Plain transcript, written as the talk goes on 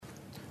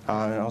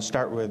I'll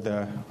start with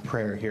a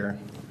prayer here.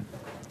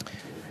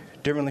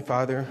 Dear Heavenly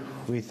Father,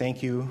 we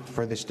thank you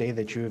for this day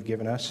that you have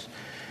given us,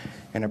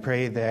 and I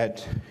pray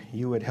that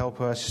you would help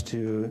us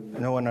to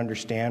know and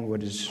understand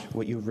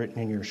what you've written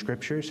in your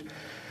scriptures.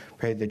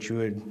 Pray that you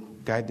would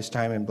guide this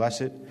time and bless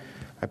it.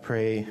 I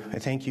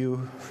thank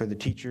you for the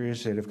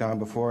teachers that have gone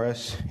before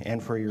us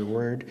and for your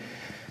word,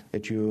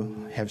 that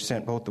you have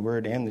sent both the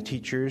word and the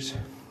teachers,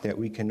 that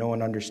we can know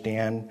and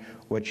understand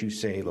what you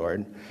say,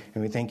 Lord.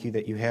 And we thank you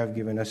that you have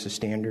given us a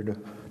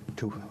standard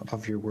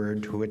of your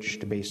word to which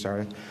to base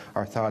our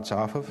thoughts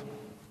off of.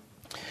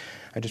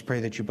 I just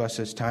pray that you bless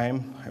this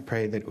time. I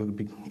pray that it would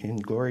be in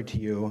glory to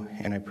you,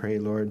 and I pray,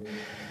 Lord,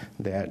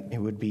 that it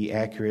would be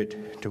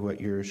accurate to what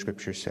your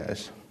scripture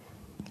says.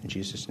 In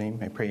Jesus' name,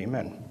 I pray,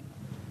 amen.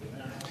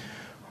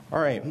 All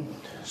right,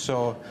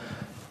 so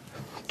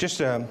just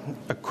a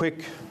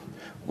quick,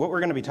 what we're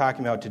going to be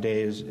talking about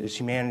today is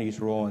humanity's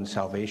role in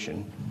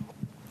salvation.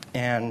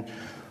 And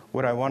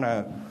what I want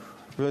to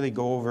really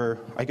go over,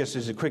 I guess,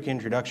 is a quick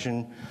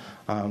introduction.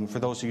 For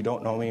those of you who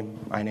don't know me,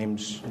 my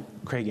name's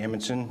Craig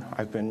Amundsen.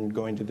 I've been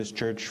going to this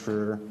church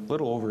for a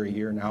little over a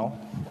year now.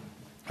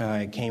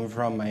 I came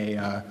from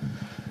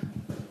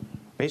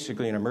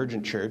basically an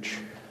emergent church.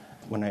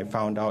 When I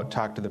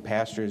talked to the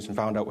pastors and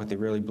found out what they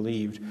really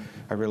believed,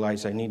 I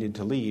realized I needed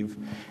to leave.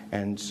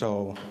 And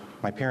so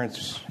my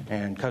parents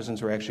and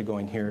cousins were actually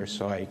going here,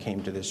 so I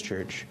came to this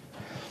church.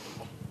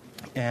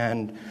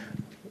 And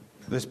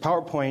this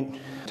PowerPoint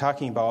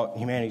talking about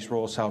humanity's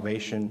role in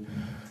salvation,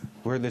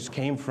 where this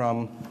came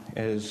from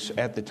is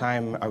at the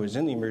time I was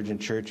in the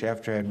emergent church,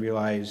 after I had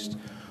realized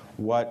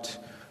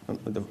what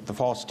the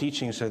false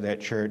teachings of that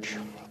church,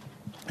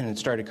 and it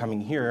started coming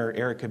here.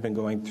 Eric had been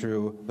going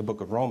through the book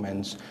of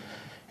Romans,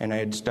 and I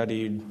had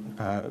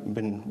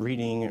been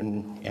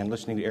reading and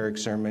listening to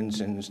Eric's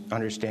sermons and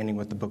understanding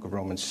what the book of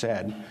Romans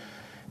said.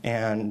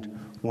 And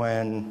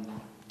when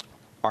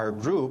our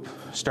group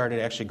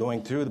started actually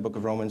going through the book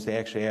of Romans, they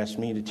actually asked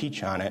me to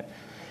teach on it.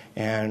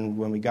 And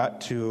when we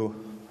got to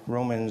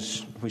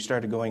Romans, we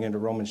started going into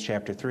Romans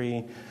chapter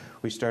 3.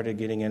 We started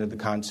getting into the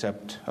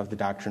concept of the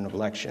doctrine of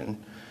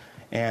election.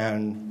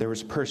 And there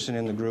was a person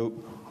in the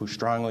group who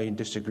strongly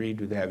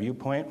disagreed with that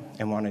viewpoint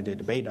and wanted to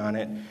debate on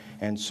it.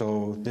 And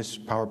so this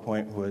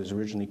PowerPoint was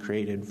originally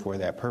created for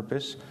that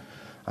purpose.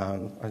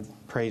 I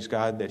praise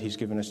God that he's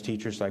given us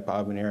teachers like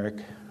Bob and Eric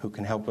who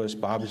can help us.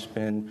 Bob has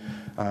been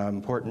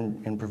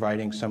important in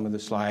providing some of the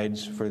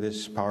slides for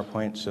this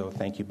PowerPoint, so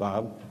thank you,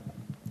 Bob.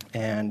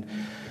 And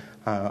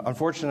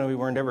unfortunately, we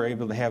weren't ever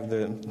able to have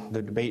the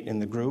debate in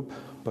the group,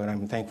 but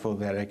I'm thankful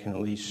that I can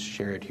at least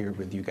share it here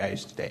with you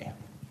guys today.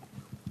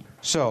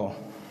 So,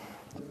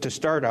 to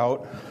start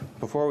out,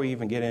 before we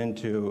even get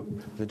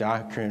into the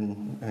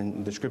doctrine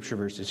and the scripture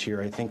verses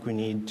here, I think we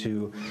need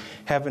to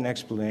have an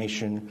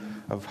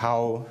explanation of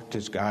how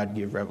does God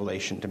give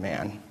revelation to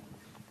man.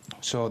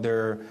 So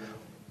there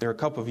are a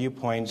couple of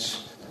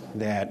viewpoints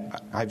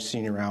that I've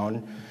seen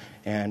around,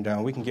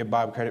 and we can give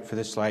Bob credit for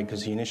this slide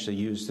because he initially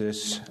used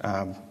this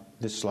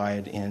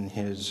slide in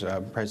his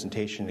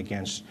presentation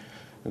against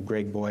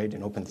Greg Boyd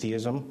and open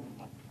theism.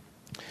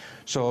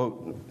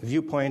 So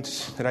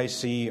viewpoints that I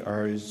see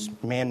are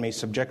man may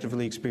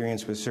subjectively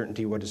experience with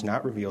certainty what is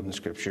not revealed in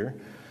Scripture.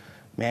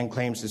 Man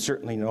claims to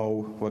certainly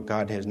know what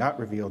God has not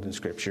revealed in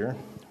Scripture.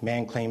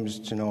 Man claims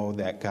to know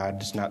that God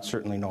does not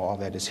certainly know all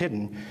that is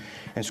hidden.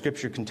 And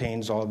Scripture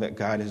contains all that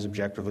God has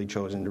objectively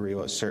chosen to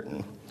reveal as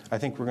certain. I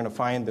think we're going to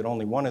find that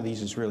only one of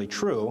these is really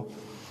true.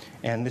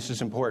 And this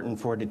is important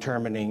for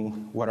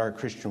determining what our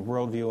Christian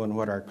worldview and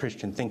what our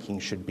Christian thinking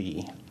should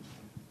be.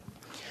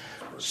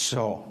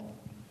 So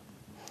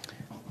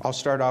I'll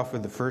start off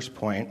with the first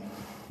point,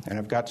 and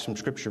I've got some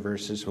scripture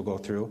verses we'll go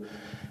through.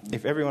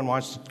 If everyone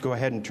wants to go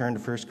ahead and turn to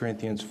 1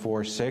 Corinthians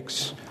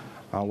 4:6,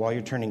 while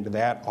you're turning to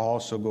that, I'll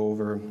also go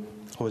over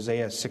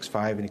Hosea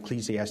 6:5 and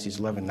Ecclesiastes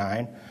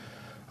 11:9.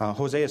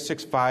 Hosea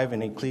 6:5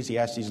 and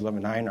Ecclesiastes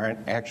 11:9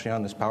 aren't actually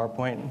on this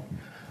PowerPoint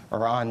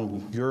or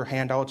on your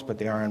handouts, but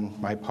they are on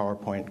my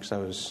PowerPoint because I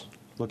was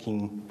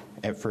looking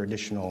for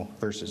additional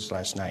verses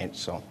last night.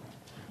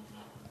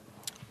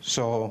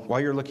 So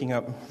while you're looking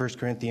up 1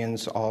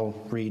 Corinthians, I'll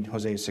read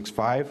Hosea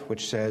 6:5,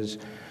 which says,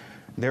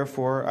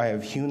 "Therefore I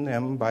have hewn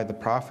them by the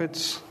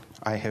prophets,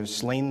 I have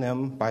slain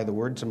them by the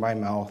words of my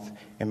mouth,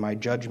 and my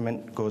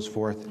judgment goes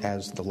forth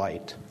as the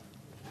light."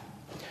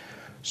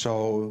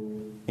 So,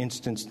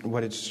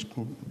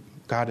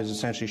 God is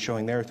essentially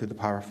showing there through the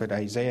prophet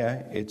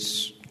Isaiah,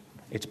 it's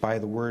by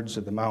the words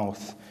of the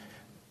mouth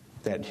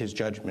that his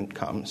judgment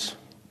comes.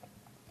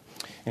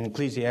 In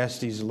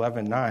Ecclesiastes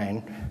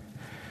 11:9,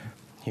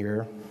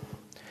 here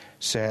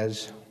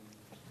says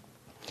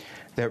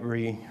that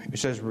it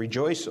says,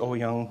 "Rejoice, O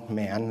young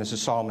man," this is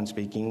Solomon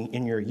speaking,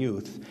 "in your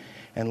youth,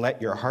 and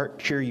let your heart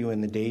cheer you in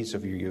the days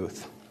of your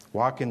youth.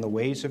 Walk in the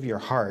ways of your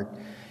heart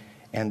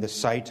and the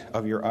sight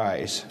of your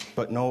eyes.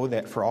 But know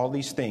that for all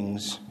these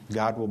things,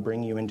 God will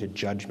bring you into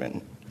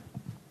judgment."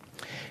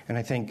 And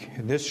I think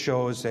this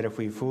shows that if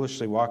we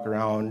foolishly walk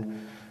around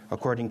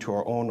according to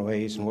our own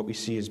ways and what we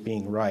see as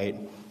being right,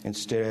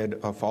 instead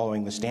of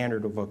following the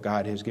standard of what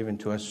God has given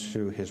to us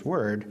through His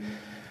Word,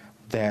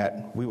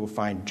 that we will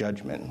find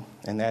judgment.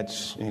 And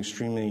that's an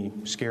extremely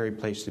scary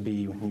place to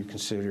be when you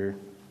consider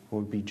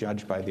we'll be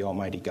judged by the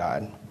Almighty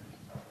God.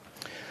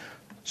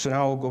 So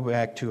now we'll go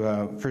back to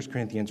 1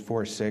 Corinthians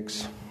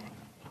 4:6,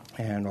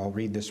 and I'll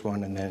read this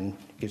one and then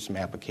give some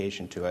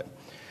application to it.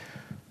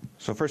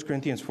 So 1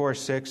 Corinthians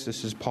 4:6,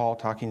 this is Paul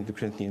talking to the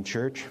Corinthian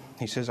church.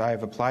 He says, I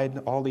have applied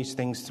all these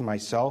things to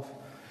myself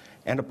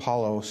and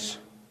Apollos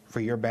for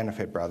your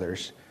benefit,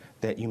 brothers,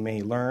 that you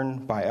may learn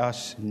by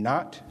us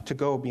not to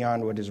go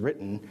beyond what is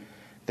written,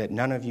 that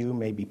none of you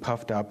may be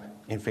puffed up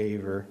in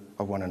favor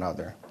of one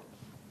another.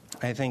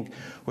 I think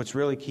what's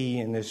really key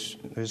in this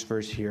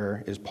verse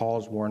here is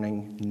Paul's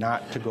warning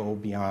not to go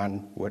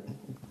beyond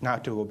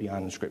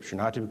the Scripture,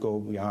 not to go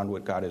beyond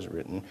what God has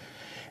written.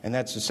 And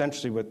that's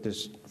essentially what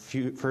this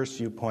first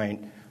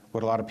viewpoint,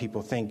 what a lot of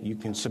people think you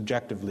can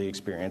subjectively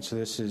experience. So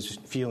this is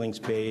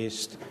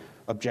feelings-based,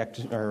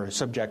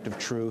 subjective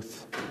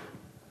truth.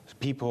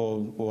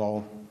 People,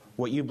 well,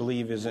 what you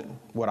believe isn't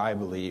what I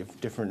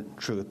believe, different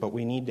truth. But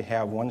we need to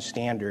have one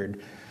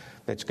standard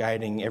that's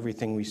guiding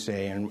everything we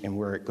say and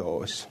where it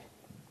goes.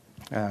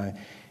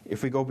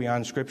 If we go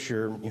beyond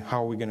Scripture,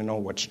 how are we going to know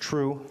what's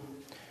true?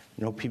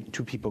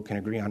 Two people can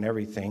agree on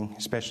everything,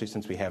 especially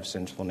since we have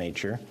sinful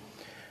nature.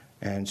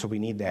 And so we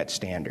need that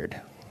standard.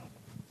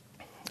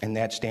 And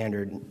that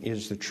standard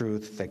is the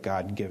truth that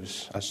God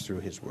gives us through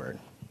His Word.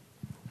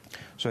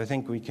 So I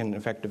think we can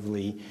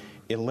effectively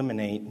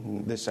eliminate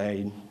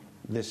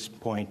this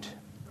point.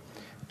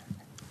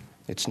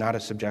 It's not a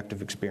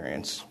subjective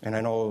experience. And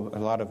I know a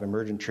lot of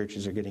emergent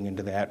churches are getting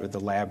into that with the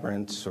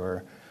labyrinths,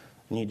 or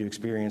need to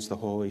experience the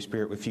Holy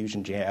Spirit with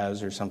fusion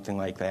jazz or something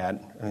like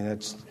that. I mean,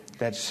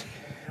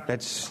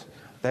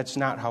 that's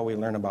not how we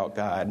learn about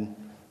God.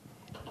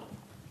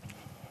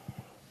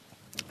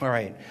 All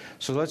right,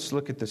 so let's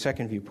look at the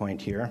second viewpoint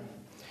here,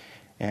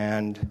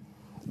 and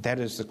that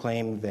is the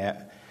claim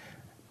that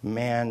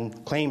man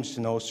claims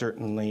to know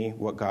certainly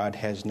what God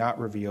has not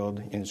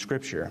revealed in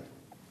Scripture.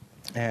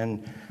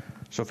 And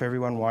so if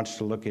everyone wants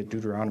to look at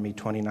Deuteronomy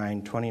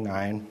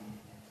 29:29,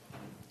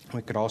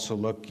 we could also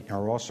look,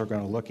 or we're also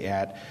going to look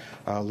at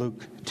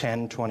Luke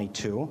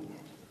 10:22.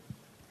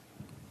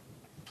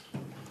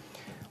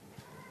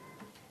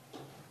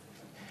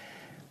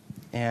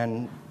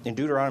 And in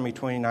Deuteronomy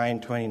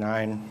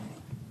 29:29,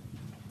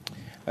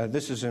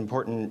 this is an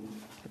important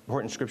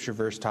scripture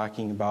verse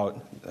talking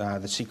about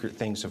the secret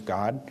things of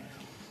God.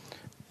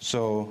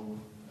 So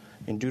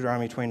in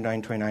Deuteronomy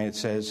 29:29 it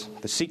says,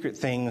 "The secret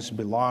things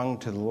belong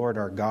to the Lord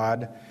our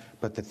God,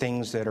 but the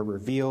things that are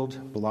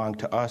revealed belong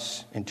to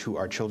us and to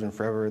our children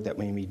forever, that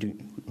we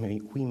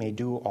may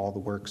do all the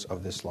works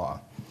of this law."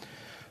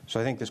 So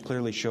I think this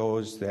clearly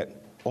shows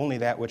that only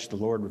that which the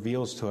Lord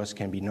reveals to us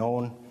can be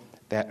known.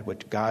 That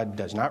which God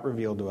does not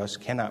reveal to us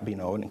cannot be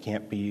known and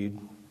can't be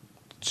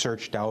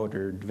searched out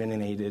or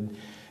divinated.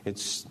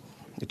 It's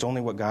only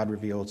what God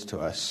reveals to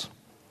us.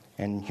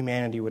 And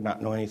humanity would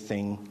not know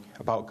anything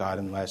about God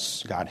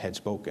unless God had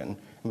spoken.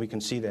 And we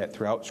can see that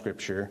throughout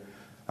Scripture.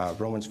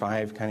 Romans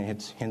 5 kind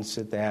of hints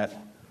at that.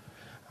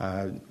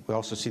 We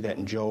also see that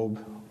in Job,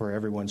 where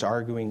everyone's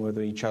arguing with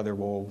each other.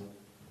 Well,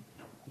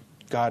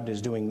 God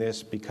is doing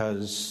this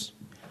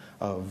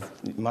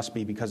it must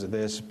be because of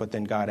this, but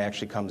then God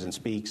actually comes and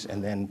speaks,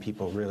 and then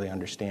people really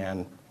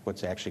understand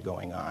what's actually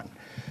going on.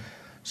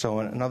 So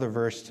another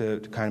verse to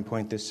kind of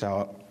point this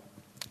out,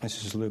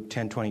 this is Luke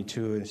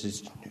 10:22. This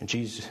is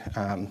Jesus,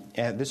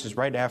 and this is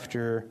right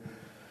after,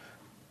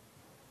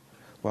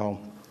 I'm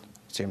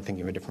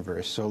thinking of a different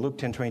verse. So Luke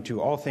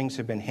 10:22, "All things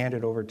have been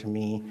handed over to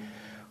me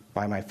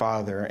by my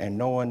Father, and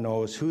no one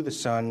knows who the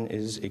Son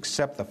is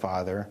except the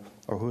Father,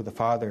 or who the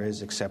Father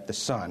is except the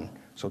Son."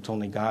 So it's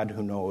only God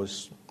who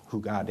knows who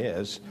God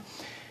is,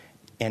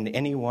 and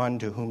anyone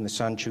to whom the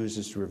Son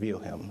chooses to reveal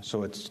Him.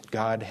 So it's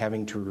God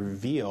having to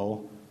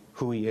reveal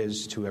who He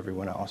is to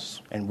everyone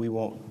else, and we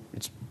won't.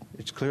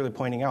 It's clearly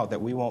pointing out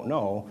that we won't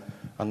know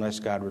unless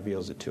God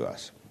reveals it to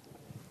us.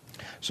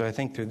 So I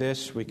think through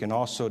this we can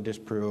also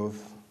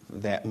disprove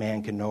that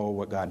man can know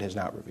what God has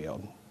not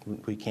revealed.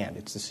 We can't.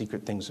 It's the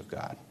secret things of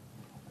God.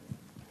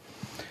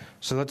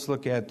 So let's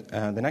look at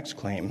the next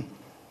claim.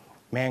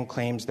 Man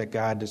claims that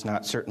God does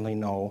not certainly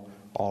know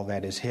all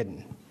that is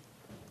hidden.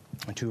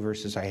 The two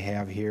verses I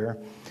have here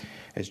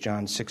is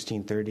John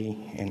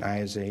 16:30 and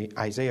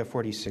Isaiah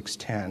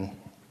 46:10.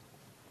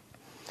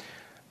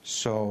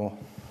 So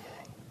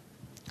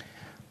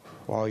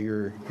while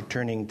you're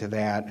turning to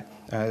that,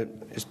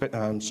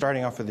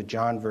 starting off with the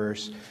John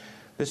verse,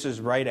 this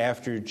is right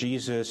after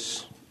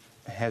Jesus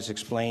has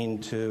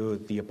explained to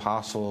the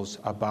apostles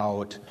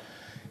about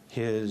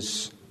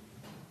he's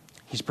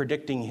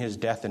predicting his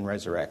death and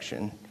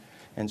resurrection.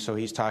 And so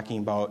he's talking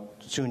about,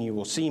 soon you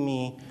will see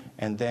me,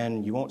 and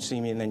then you won't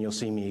see me, and then you'll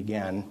see me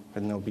again,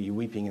 and there'll be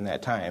weeping in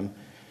that time.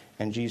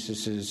 And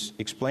Jesus is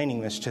explaining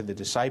this to the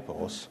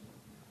disciples.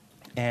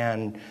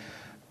 And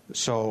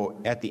so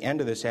at the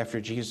end of this,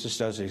 after Jesus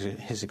does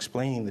his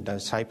explaining, the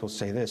disciples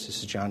say this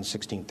is John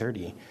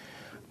 16:30.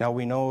 Now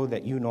we know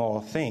that you know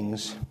all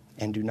things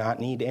and do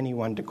not need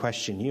anyone to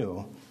question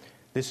you.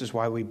 This is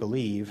why we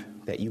believe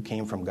that you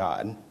came from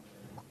God.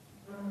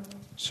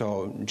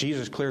 So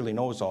Jesus clearly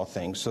knows all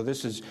things. So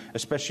this is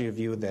especially a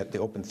view that the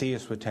open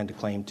theists would tend to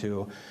claim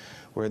to,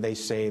 where they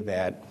say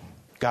that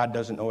God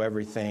doesn't know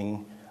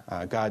everything,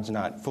 God's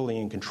not fully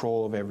in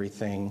control of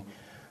everything,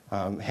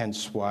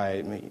 hence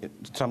why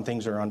some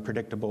things are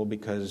unpredictable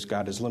because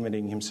God is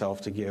limiting himself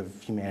to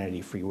give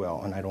humanity free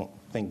will. And I don't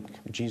think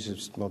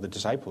Jesus, well, the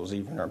disciples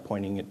even are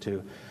pointing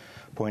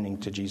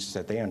to Jesus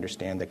that they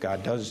understand that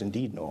God does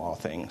indeed know all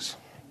things.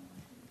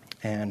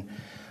 And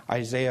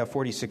Isaiah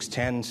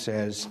 46:10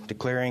 says,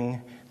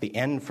 declaring the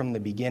end from the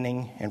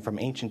beginning and from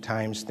ancient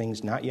times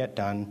things not yet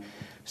done,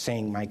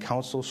 saying, my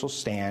counsel shall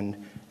stand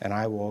and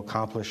I will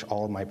accomplish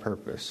all my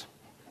purpose.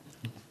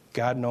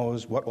 God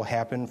knows what will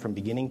happen from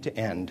beginning to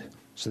end.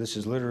 So this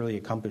is literally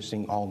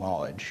encompassing all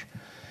knowledge.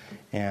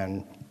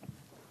 And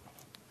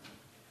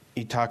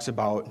he talks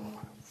about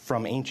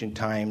from ancient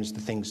times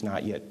the things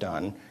not yet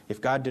done. If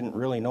God didn't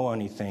really know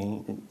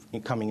anything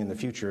coming in the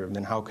future,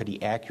 then how could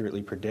he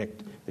accurately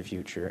predict the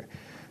future?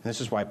 And this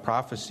is why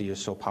prophecy is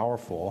so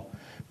powerful,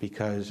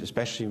 because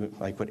especially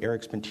like what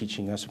Eric's been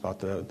teaching us about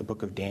the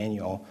book of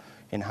Daniel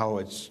and how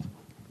it's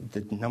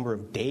the number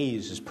of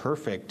days is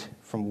perfect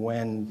from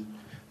when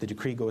the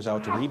decree goes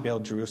out to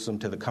rebuild Jerusalem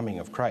to the coming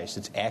of Christ.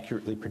 It's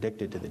accurately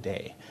predicted to the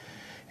day.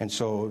 And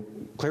so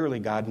clearly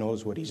God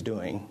knows what he's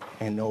doing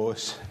and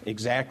knows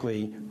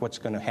exactly what's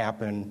going to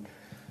happen.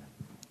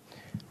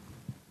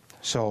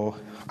 So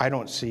I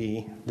don't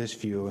see this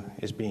view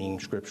as being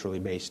scripturally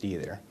based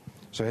either.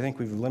 So I think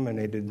we've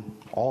eliminated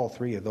all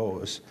three of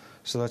those.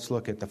 So let's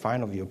look at the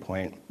final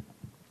viewpoint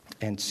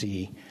and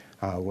see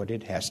what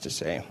it has to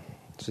say.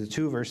 So the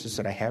two verses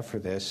that I have for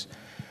this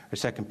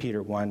are 2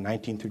 Peter 1,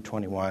 19 through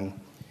 21,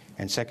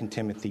 and 2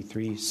 Timothy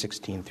 3,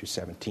 16 through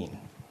 17.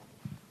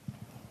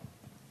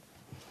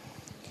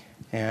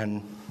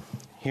 And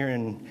here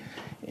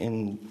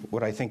in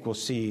what I think we'll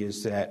see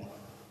is that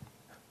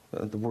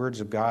the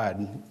words of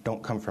God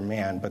don't come from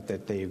man, but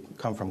that they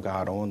come from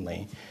God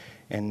only.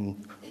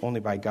 And only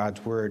by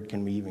God's word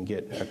can we even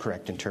get a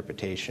correct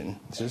interpretation.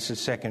 So this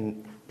is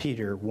 2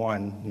 Peter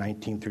 1,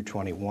 19 through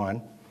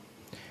 21.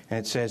 And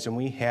it says, and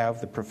we have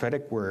the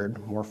prophetic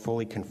word more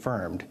fully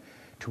confirmed,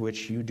 to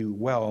which you do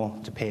well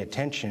to pay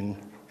attention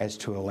as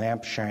to a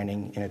lamp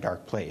shining in a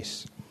dark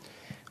place,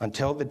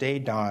 until the day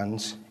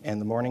dawns and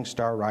the morning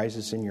star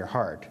rises in your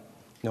heart,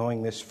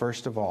 knowing this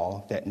first of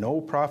all, that no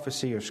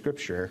prophecy of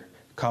Scripture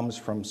comes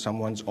from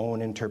someone's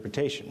own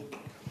interpretation.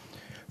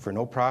 For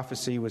no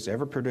prophecy was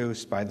ever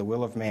produced by the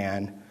will of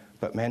man,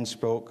 but men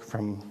spoke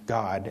from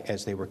God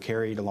as they were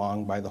carried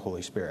along by the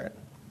Holy Spirit.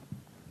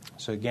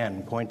 So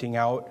again, pointing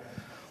out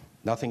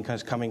nothing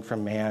is coming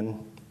from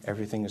man,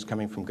 everything is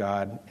coming from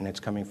God, and it's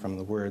coming from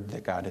the word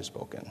that God has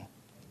spoken.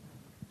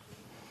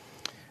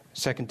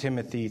 2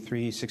 Timothy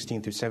 3,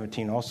 16 through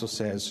 17 also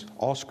says,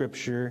 all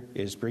Scripture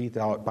is breathed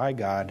out by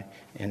God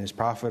and is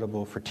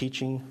profitable for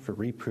teaching, for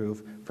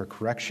reproof, for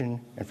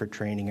correction, and for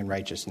training in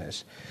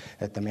righteousness,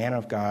 that the man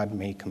of God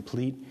may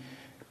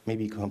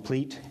be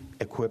complete,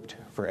 equipped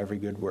for every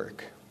good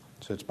work.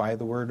 So it's by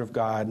the word of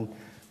God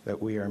that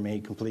we are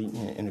made complete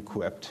and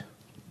equipped,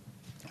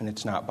 and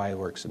it's not by the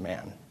works of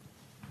man.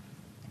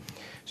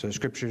 So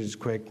Scripture is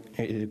quick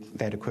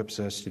that equips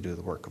us to do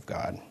the work of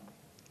God.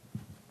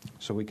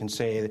 So we can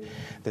say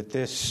that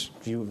this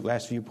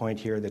last viewpoint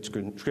here, that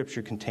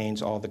Scripture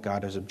contains all that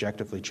God has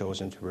objectively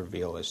chosen to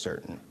reveal, is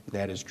certain.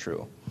 That is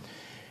true.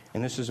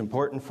 And this is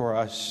important for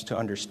us to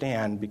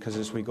understand, because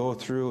as we go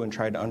through and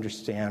try to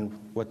understand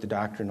what the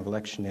doctrine of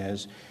election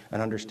is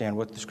and understand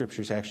what the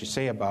Scriptures actually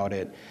say about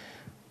it,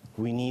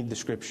 we need the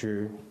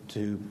Scripture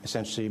to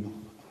essentially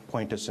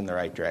point us in the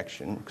right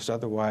direction. Because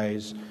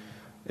otherwise,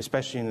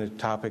 especially in the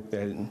topic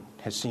that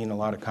has seen a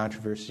lot of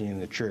controversy in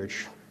the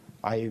church,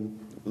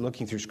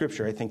 looking through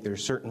Scripture, I think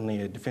there's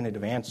certainly a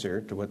definitive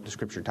answer to what the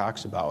Scripture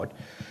talks about.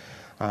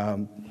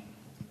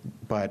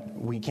 But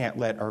we can't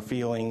let our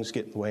feelings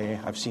get in the way.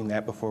 I've seen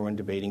that before when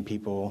debating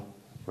people,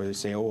 where they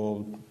say, oh,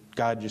 well,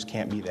 God just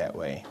can't be that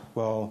way.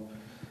 Well,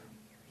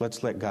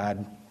 let's let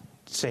God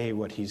say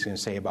what he's going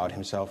to say about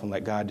himself and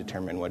let God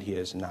determine what he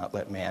is and not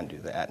let man do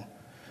that.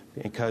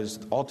 Because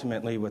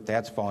ultimately what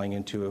that's falling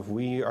into, if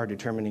we are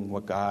determining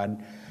what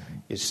God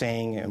is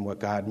saying and what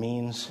God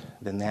means,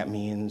 then that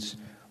means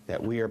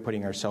that we are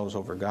putting ourselves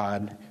over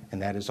God,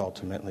 and that is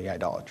ultimately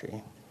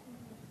idolatry.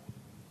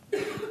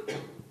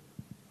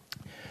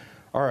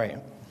 All right,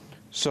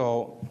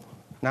 so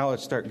now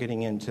let's start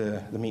getting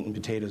into the meat and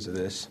potatoes of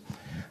this.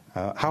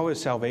 How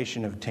is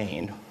salvation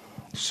obtained?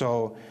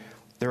 So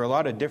there are a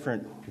lot of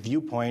different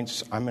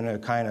viewpoints. I'm going to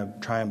kind of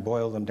try and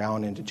boil them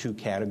down into two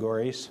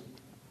categories,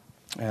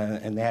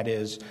 and that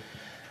is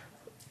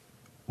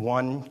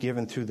one,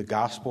 given through the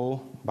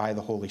gospel by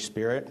the Holy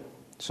Spirit.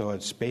 So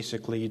it's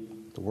basically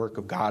the work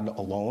of God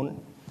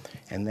alone,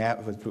 and that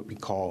is what we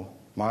call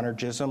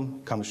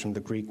monergism. Comes from the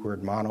Greek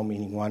word mono,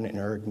 meaning one, and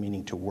erg,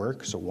 meaning to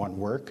work, so one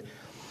work.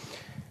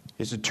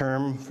 Is a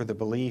term for the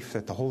belief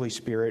that the Holy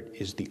Spirit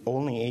is the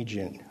only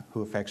agent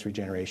who affects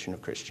regeneration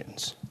of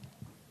Christians.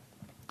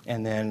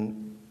 And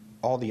then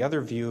all the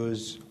other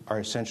views are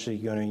essentially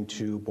going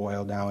to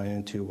boil down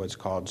into what's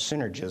called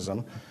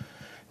synergism.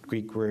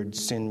 Greek word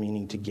syn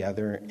meaning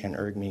together and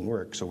erg meaning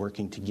work, so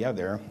working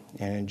together.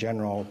 And in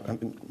general,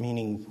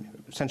 meaning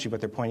essentially what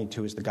they're pointing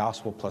to is the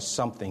gospel plus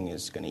something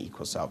is going to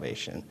equal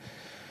salvation.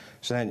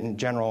 So that in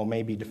general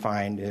may be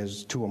defined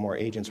as two or more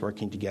agents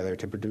working together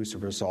to produce a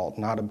result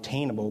not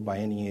obtainable by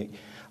any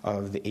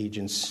of the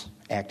agents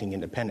acting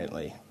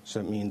independently. So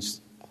it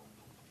means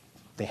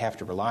they have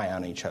to rely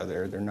on each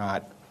other. They're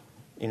not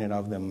in and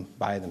of them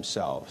by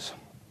themselves.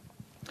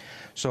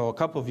 So a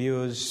couple of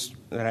views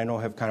that I know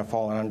have kind of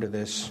fallen under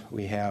this.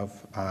 We have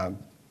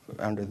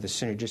under the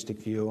synergistic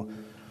view,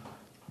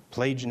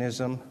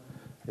 Pelagianism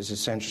is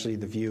essentially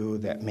the view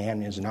that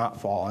man is not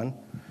fallen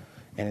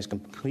and is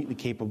completely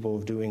capable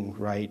of doing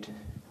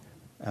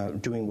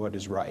what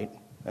is right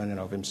in and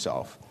of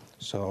himself.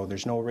 So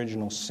there's no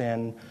original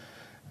sin.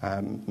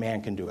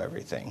 Man can do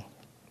everything.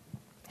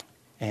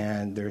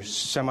 And there's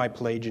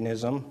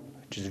semi-Pelagianism,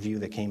 which is a view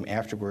that came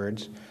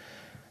afterwards.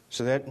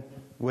 So that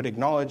would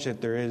acknowledge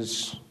that there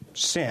is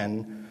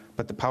sin,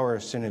 but the power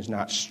of sin is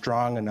not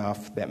strong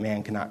enough that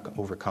man cannot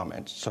overcome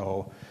it.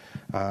 So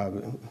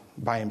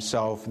by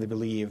himself, they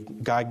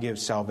believe God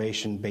gives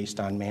salvation based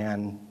on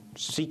man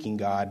seeking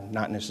God,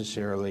 not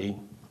necessarily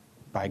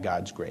by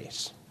God's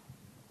grace.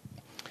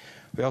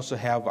 We also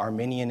have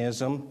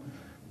Arminianism.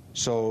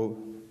 So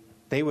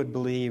they would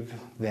believe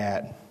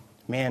that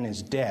man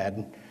is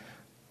dead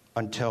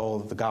until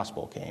the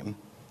gospel came.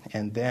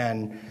 And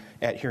then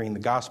at hearing the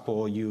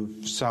gospel,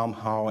 you've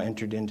somehow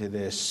entered into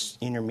this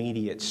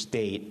intermediate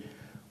state,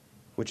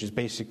 which is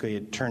basically,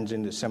 it turns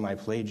into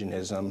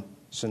semi-Pelagianism.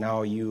 So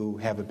now you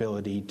have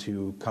ability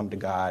to come to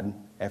God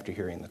after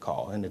hearing the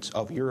call. And it's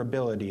of your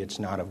ability, it's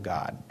not of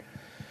God.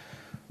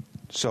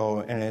 So,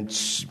 and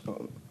it's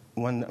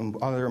one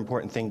other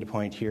important thing to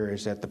point here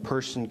is that the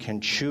person can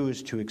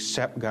choose to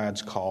accept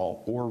God's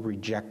call or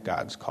reject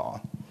God's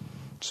call.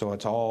 So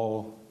it's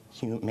all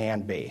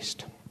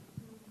man-based.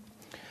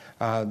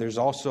 There's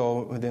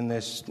also, within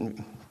this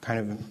kind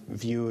of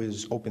view,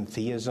 is open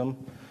theism.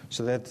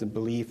 So that's the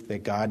belief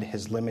that God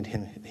has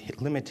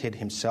limited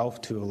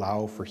himself to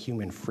allow for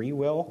human free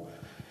will.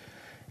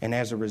 And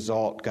as a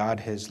result, God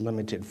has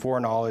limited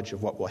foreknowledge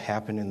of what will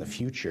happen in the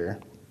future.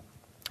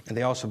 And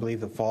they also believe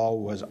the fall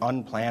was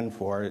unplanned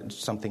for. It's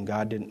something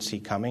God didn't see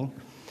coming.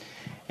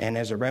 And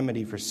as a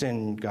remedy for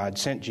sin, God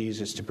sent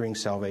Jesus to bring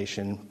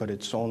salvation, but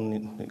it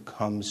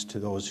comes to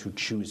those who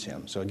choose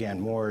him. So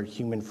again, more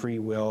human free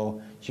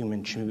will,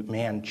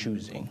 man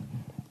choosing.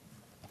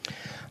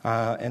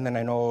 And then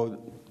I know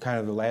kind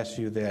of the last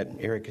view that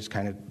Eric has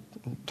kind of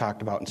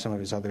talked about in some of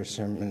his other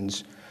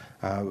sermons.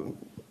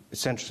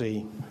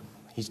 Essentially,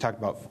 he's talked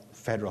about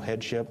federal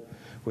headship,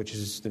 which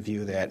is the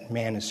view that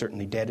man is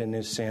certainly dead in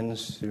his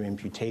sins through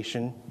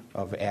imputation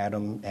of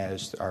Adam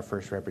as our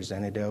first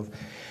representative,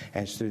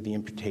 and it's through the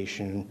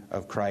imputation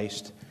of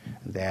Christ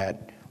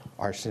that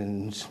our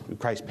sins,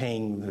 Christ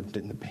paying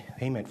the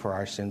payment for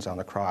our sins on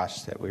the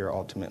cross, that we are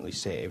ultimately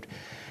saved.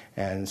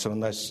 And so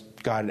unless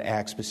God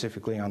acts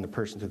specifically on the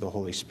person through the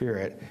Holy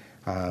Spirit,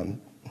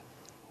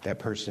 that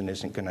person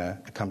isn't going to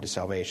come to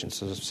salvation.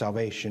 So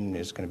salvation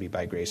is going to be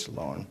by grace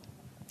alone.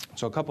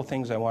 So a couple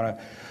things I want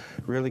to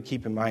really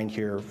keep in mind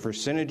here. For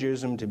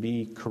synergism to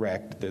be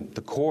correct,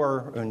 the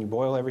core, when you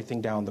boil everything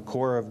down, the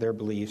core of their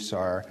beliefs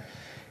are,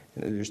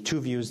 there's two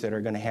views that are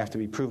going to have to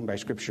be proven by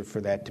Scripture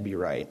for that to be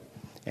right.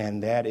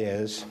 And that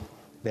is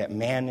that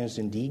man is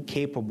indeed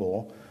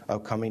capable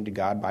of coming to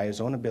God by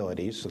his own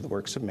abilities, so the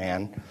works of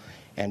man,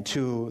 and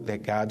two,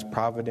 that God's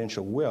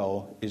providential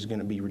will is going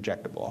to be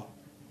rejectable.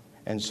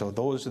 And so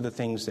those are the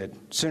things that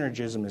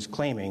synergism is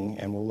claiming,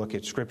 and we'll look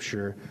at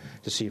Scripture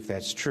to see if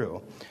that's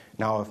true.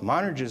 Now, if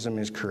monergism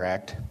is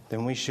correct,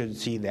 then we should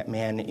see that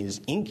man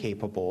is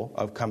incapable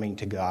of coming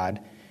to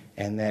God,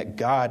 and that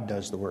God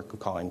does the work of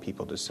calling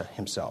people to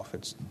himself.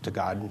 It's to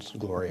God's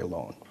glory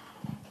alone.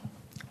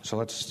 So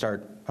let's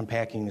start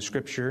unpacking the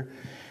Scripture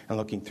and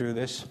looking through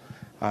this.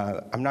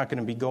 I'm not going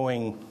to be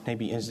going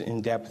maybe as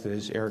in depth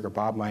as Eric or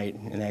Bob might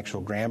in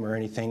actual grammar or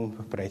anything,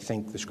 but I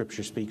think the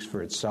Scripture speaks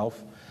for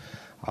itself.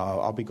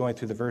 I'll be going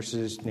through the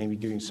verses, maybe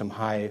giving some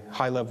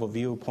high-level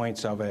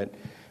viewpoints of it,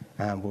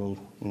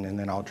 and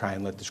then I'll try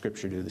and let the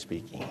Scripture do the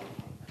speaking.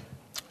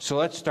 So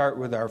let's start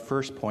with our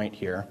first point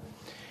here,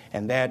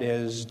 and that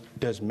is,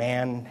 does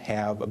man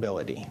have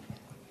ability?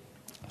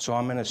 So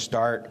I'm going to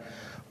start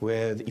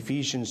with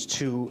Ephesians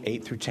 2,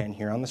 8 through 10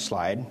 here on the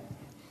slide.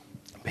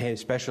 Pay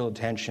special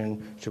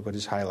attention to what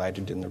is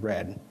highlighted in the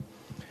red.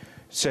 It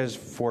says,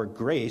 "For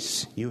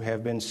grace you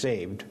have been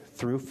saved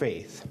through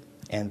faith,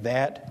 and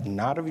that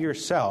not of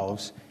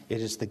yourselves,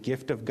 it is the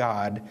gift of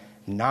God,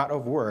 not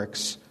of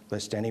works,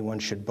 lest anyone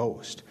should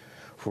boast.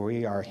 For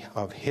we are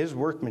of his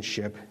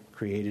workmanship,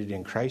 created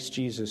in Christ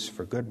Jesus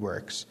for good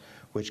works,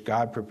 which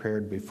God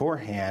prepared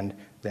beforehand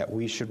that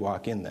we should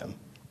walk in them."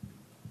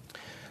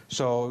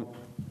 So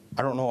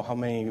I don't know how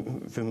many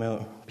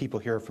people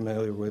here are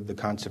familiar with the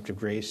concept of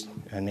grace,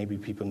 and maybe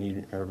people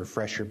need a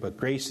refresher, but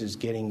grace is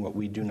getting what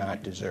we do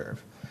not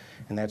deserve.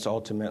 And that's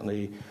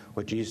ultimately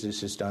what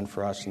Jesus has done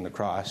for us on the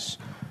cross.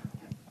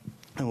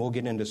 And we'll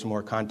get into some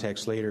more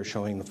context later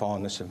showing the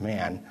fallenness of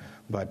man.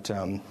 But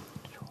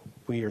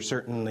we are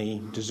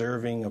certainly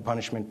deserving of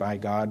punishment by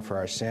God for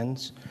our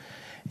sins.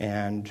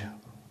 And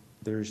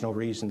there's no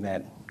reason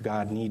that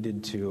God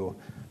needed to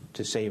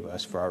save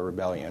us for our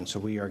rebellion. So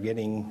we are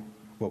getting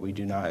what we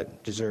do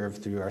not deserve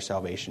through our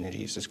salvation in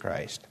Jesus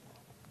Christ.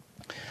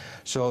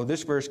 So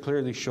this verse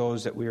clearly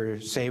shows that we are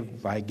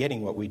saved by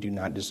getting what we do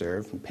not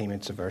deserve, the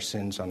payments of our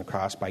sins on the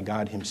cross, by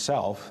God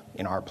himself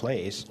in our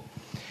place.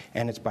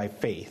 And it's by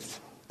faith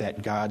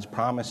that God's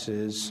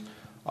promises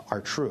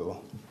are true.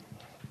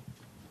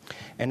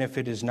 And if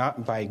it is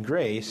not by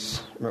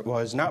grace,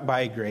 it's not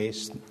by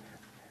grace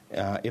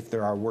if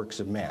there are works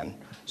of men.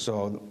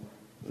 So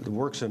the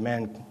works of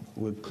men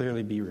would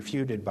clearly be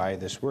refuted by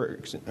this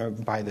verse. And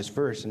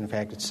in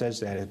fact, it says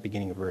that at the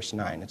beginning of verse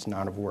 9. It's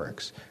not of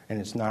works, and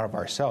it's not of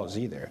ourselves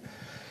either.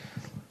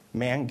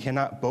 Man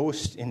cannot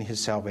boast in his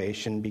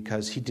salvation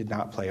because he did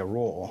not play a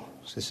role.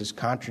 So this is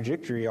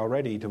contradictory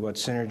already to what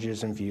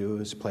synergism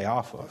views play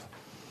off of.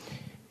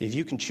 If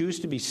you can choose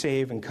to be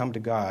saved and come to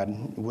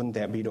God, wouldn't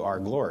that be to our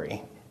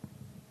glory?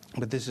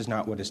 But this is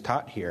not what is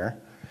taught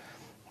here.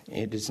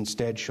 It is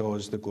instead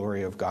shows the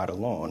glory of God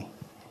alone.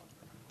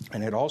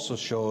 And it also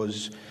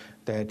shows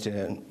that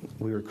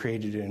we were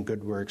created in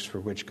good works for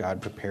which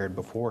God prepared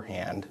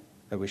beforehand,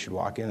 that we should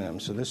walk in them.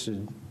 So this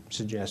would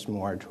suggest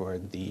more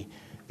toward the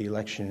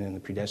election and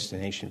the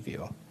predestination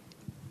view.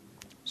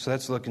 So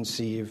let's look and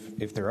see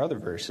if there are other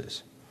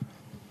verses.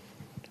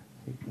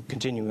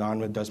 Continuing on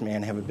with does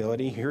man have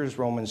ability? Here's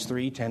Romans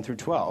 3:10 through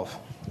 12.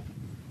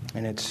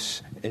 And it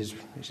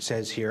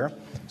says here,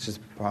 this is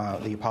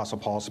the Apostle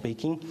Paul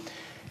speaking,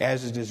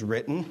 as it is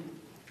written,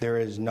 there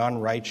is none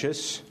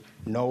righteous,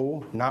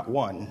 no, not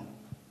one.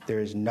 There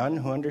is none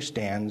who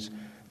understands.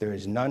 There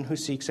is none who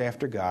seeks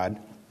after God.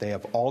 They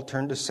have all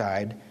turned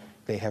aside.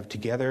 They have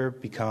together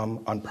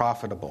become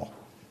unprofitable.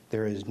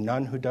 There is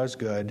none who does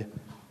good.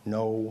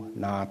 No,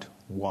 not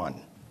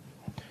one.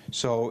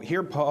 So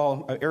here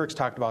Eric's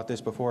talked about this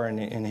before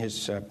in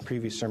his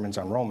previous sermons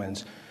on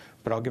Romans,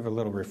 but I'll give a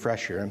little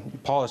refresher.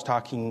 Paul is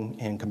talking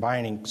and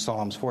combining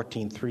Psalms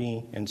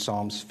 14:3 and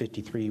Psalms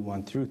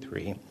 53:1 through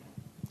 3.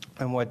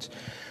 And what's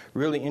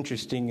really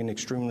interesting and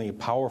extremely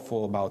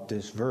powerful about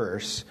this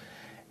verse,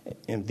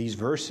 in these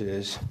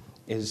verses,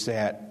 is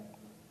that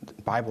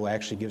the Bible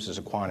actually gives us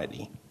a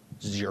quantity.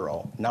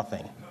 0,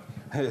 nothing.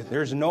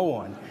 There's no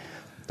one.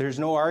 There's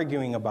no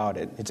arguing about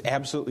it. It's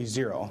absolutely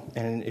 0.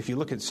 And if you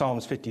look at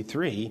Psalms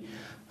 53,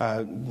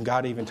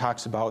 God even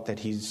talks about that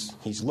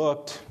he's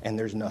looked and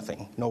there's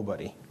nothing,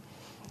 nobody.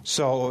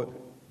 So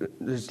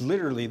there's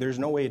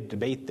no way to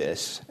debate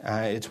this.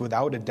 It's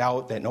without a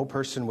doubt that no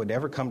person would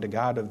ever come to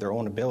God of their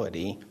own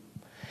ability.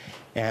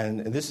 And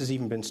this has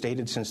even been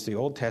stated since the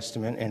Old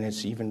Testament, and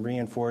it's even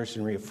reinforced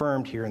and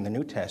reaffirmed here in the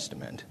New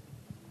Testament.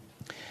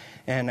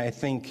 And I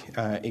think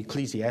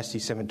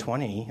Ecclesiastes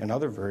 7:20,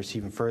 another verse,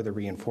 even further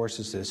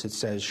reinforces this. It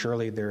says,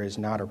 surely there is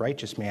not a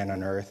righteous man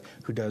on earth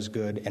who does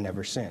good and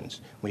never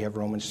sins. We have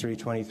Romans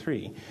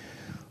 3:23.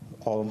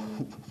 All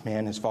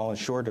man has fallen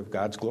short of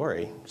God's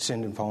glory,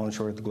 sinned and fallen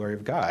short of the glory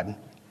of God.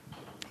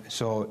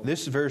 So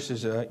this verse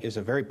is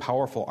a very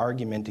powerful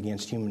argument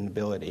against human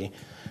ability.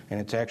 And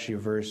it's actually a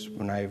verse,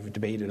 when I've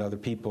debated other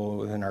people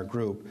within our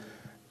group,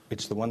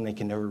 it's the one they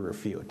can never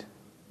refute.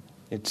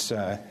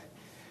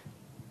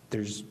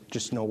 There's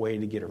just no way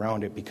to get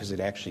around it because it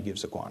actually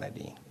gives a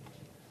quantity.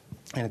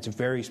 And it's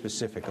very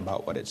specific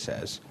about what it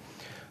says.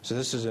 So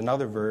this is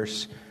another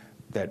verse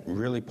that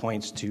really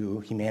points to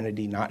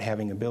humanity not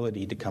having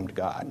ability to come to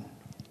God.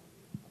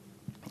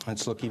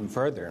 Let's look even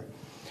further.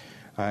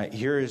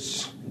 Here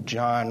is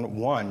John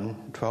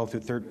 1:12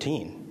 through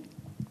 13.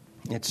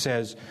 It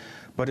says,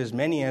 but as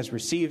many as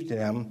received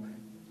him,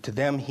 to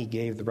them he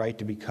gave the right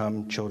to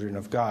become children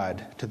of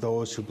God, to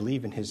those who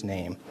believe in his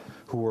name,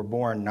 who were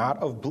born not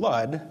of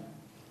blood,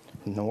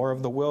 nor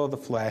of the will of the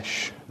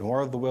flesh,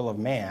 nor of the will of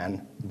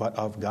man, but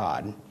of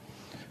God.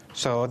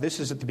 So this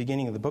is at the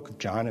beginning of the book of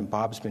John, and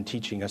Bob's been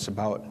teaching us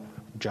about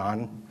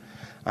John.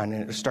 And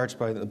it starts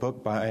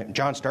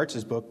John starts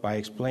his book by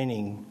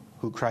explaining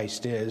who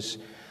Christ is.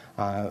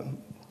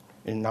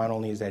 And not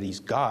only is that he's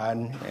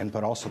God,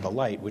 but also the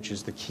light, which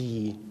is the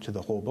key to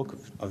the whole book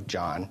of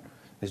John,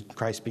 is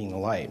Christ being the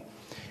light.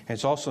 And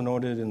it's also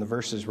noted in the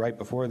verses right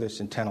before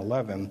this in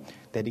 10:11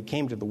 that he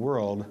came to the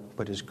world,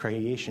 but his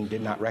creation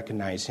did not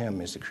recognize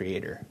him as the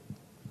creator.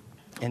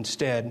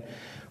 Instead,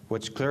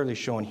 what's clearly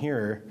shown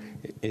here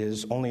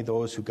is only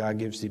those who God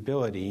gives the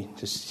ability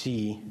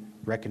to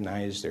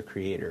recognize their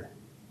creator.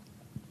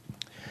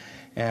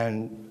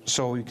 And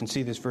so you can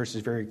see this verse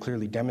is very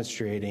clearly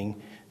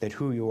demonstrating that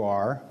who you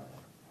are,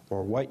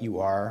 or what you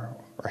are,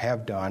 or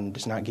have done,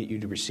 does not get you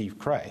to receive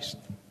Christ,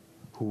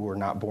 who were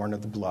not born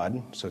of the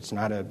blood. So it's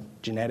not a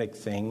genetic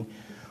thing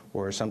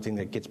or something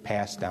that gets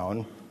passed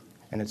down.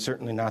 And it's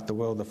certainly not the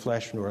will of the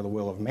flesh nor the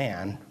will of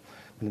man,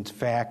 but in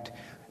fact,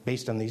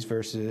 based on these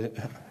verses,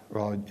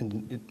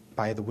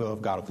 by the will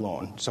of God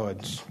alone. So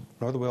it's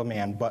nor the will of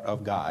man, but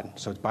of God.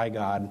 So it's by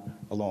God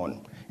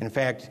alone. And in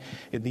fact,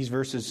 these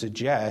verses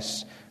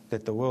suggest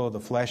that the will of the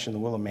flesh and the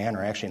will of man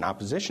are actually in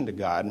opposition to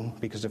God,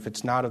 because if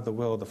it's not of the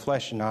will of the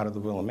flesh and not of the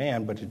will of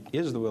man, but it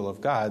is the will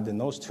of God, then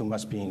those two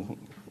must be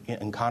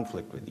in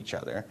conflict with each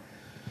other.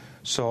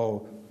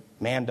 So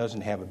man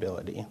doesn't have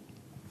ability.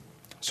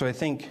 So I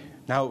think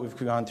now that we've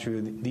gone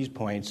through these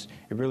points,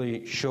 it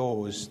really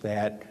shows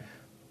that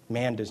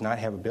man does not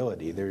have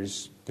ability.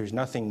 There's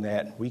nothing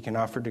that we can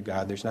offer to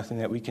God. There's nothing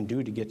that we can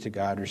do to get to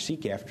God or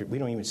seek after. We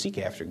don't even seek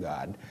after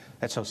God.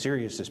 That's how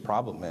serious this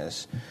problem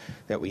is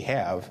that we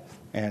have.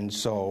 And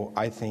so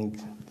I think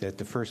that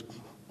the first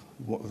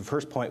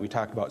point we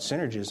talked about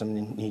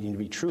synergism needing to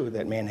be true,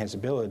 that man has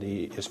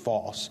ability, is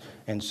false.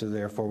 And so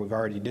therefore we've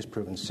already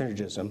disproven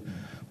synergism.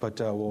 But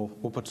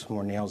we'll put some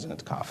more nails in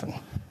its coffin.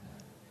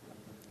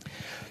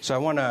 So I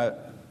want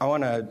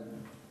to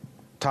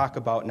talk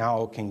about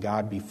now, can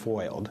God be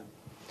foiled?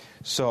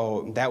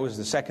 So that was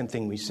the second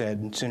thing we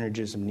said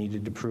synergism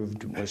needed to prove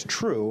was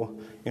true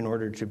in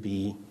order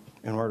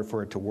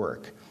for it to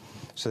work.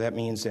 So that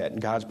means that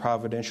God's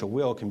providential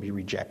will can be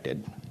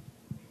rejected.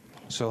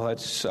 So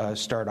let's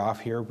start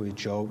off here with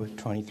Job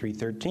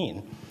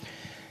 23:13.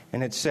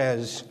 And it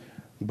says,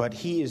 "But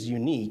he is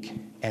unique,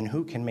 and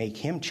who can make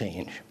him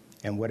change?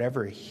 And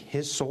whatever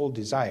his soul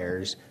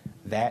desires,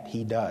 that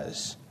he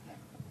does."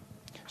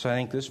 So I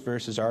think this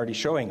verse is already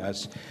showing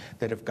us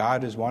that if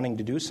God is wanting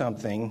to do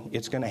something,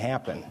 it's going to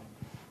happen.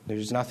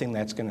 There's nothing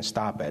that's going to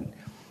stop it.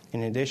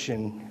 In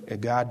addition,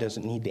 God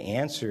doesn't need to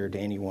answer to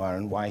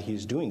anyone why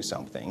he's doing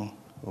something.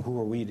 Who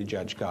are we to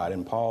judge God?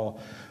 And Paul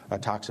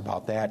talks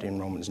about that in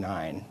Romans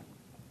 9.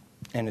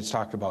 And it's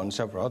talked about in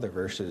several other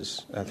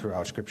verses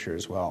throughout Scripture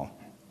as well.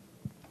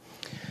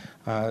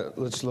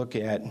 Let's look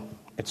at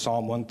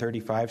Psalm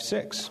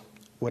 135:6.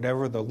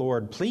 "Whatever the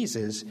Lord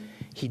pleases,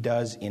 he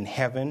does in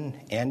heaven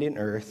and in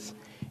earth,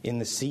 in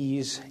the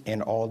seas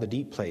and all the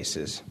deep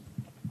places."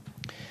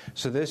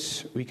 So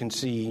this, we can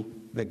see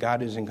that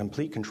God is in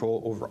complete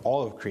control over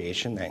all of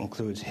creation. That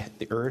includes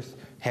the earth,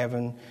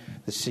 heaven,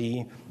 the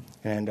sea.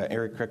 And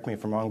Eric, correct me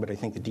if I'm wrong, but I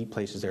think the deep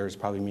places there is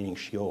probably meaning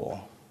Sheol.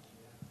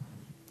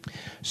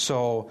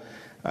 So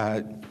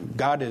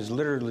God is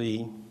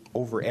literally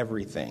over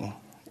everything.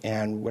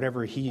 And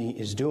whatever he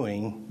is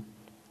doing,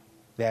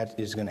 that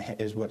is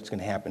what's going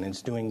to happen.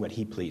 It's doing what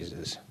he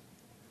pleases.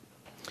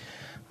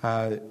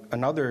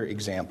 Another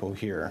example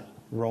here,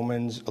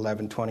 Romans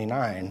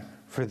 11:29,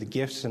 "For the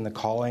gifts and the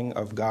calling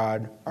of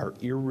God are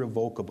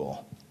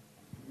irrevocable."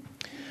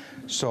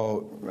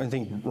 So I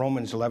think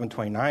Romans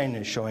 11:29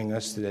 is showing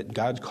us that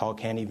God's call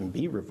can't even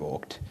be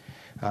revoked.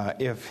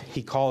 If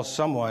he calls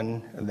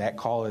someone, that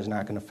call is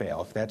not going to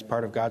fail. If that's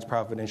part of God's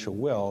providential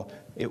will,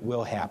 it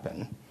will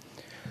happen.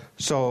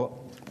 So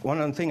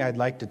one other thing I'd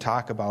like to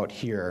talk about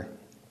here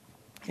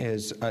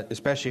is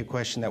especially a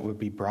question that would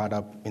be brought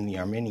up in the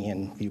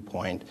Arminian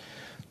viewpoint,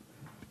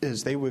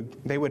 is they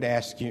would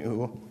ask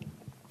you,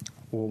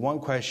 well, one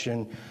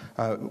question,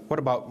 what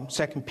about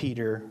 2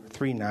 Peter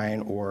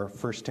 3:9 or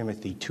 1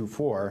 Timothy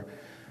 2:4?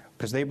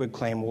 Because they would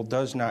claim, well,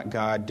 does not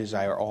God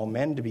desire all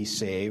men to be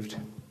saved?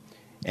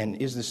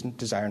 And is this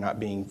desire not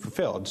being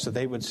fulfilled? So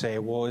they would say,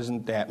 well,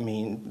 isn't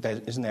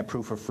that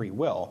proof of free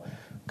will?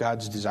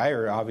 God's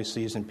desire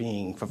obviously isn't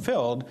being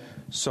fulfilled,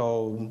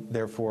 so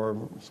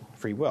therefore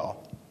free will.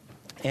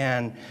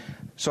 And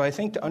so I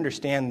think to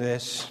understand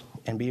this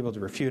and be able to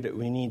refute it,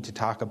 we need to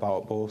talk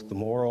about both the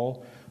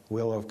moral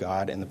will of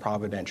God and the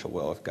providential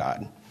will of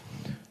God.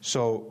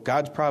 So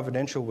God's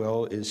providential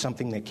will is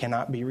something that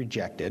cannot be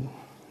rejected.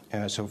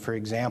 So for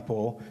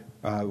example,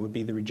 it would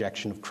be the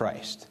rejection of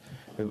Christ.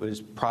 It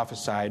was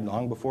prophesied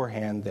long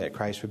beforehand that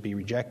Christ would be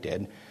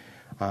rejected.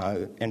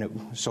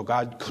 So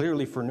God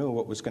clearly foreknew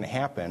what was going to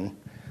happen,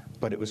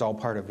 but it was all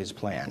part of his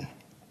plan.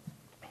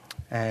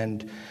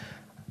 And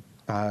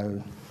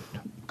God,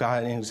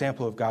 an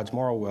example of God's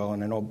moral will,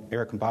 and I know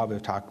Eric and Bob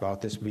have talked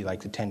about this, would be like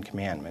the Ten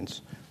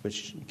Commandments,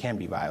 which can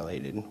be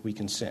violated. We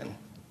can sin.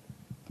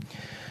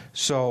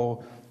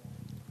 So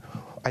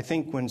I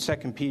think when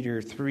 2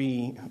 Peter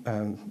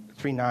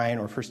 3:9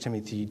 or 1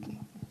 Timothy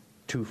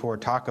 2:4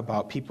 talk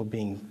about people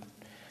being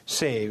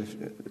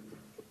saved,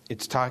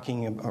 it's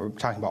talking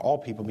about all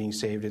people being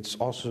saved. It's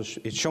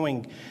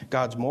showing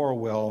God's moral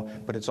will,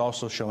 but it's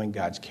also showing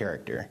God's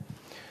character.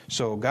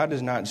 So God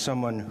is not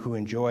someone who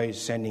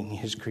enjoys sending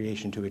his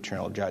creation to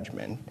eternal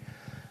judgment.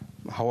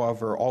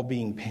 However, all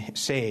being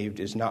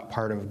saved is not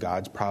part of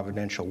God's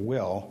providential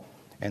will,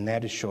 and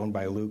that is shown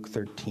by Luke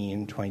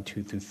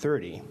 13:22 through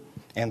 30,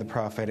 and the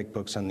prophetic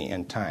books on the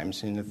end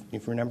times. And if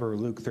you remember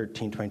Luke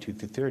 13:22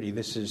 through 30,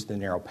 this is the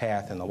narrow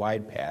path and the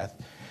wide path.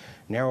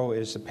 Narrow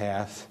is the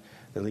path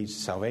that leads to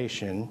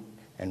salvation,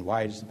 and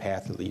wide is the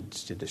path that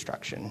leads to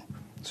destruction.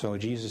 So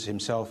Jesus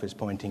himself is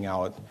pointing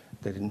out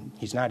that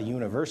he's not a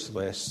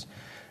universalist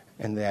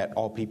and that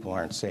all people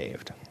aren't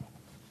saved.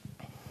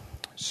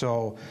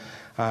 So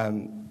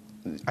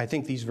I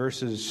think these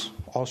verses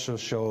also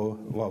show,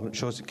 well, it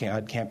shows that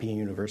God can't be a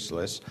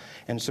universalist.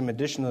 And some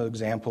additional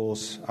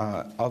examples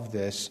of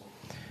this,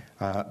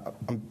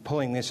 I'm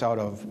pulling this out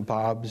of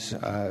Bob's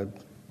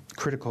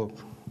Critical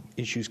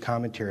Issues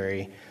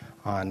commentary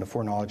on the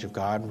foreknowledge of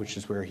God, which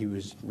is where he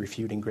was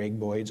refuting Greg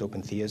Boyd's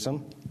open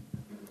theism.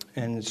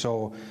 And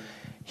so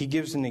he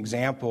gives an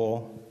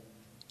example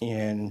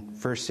in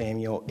 1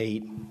 Samuel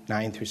 8,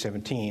 9 through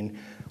 17,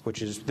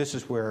 this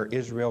is where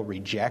Israel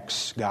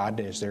rejects God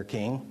as their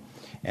king,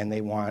 and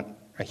they want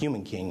a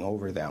human king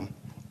over them.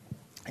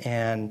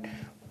 And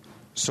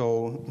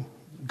so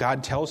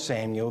God tells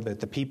Samuel that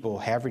the people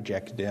have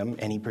rejected him,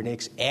 and he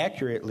predicts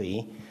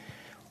accurately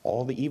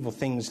all the evil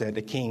things that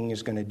a king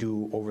is going to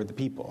do over the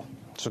people.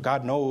 So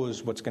God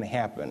knows what's going to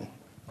happen.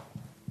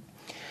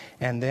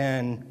 And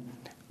then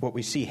what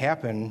we see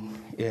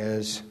happen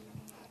is,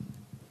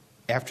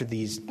 after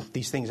these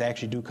things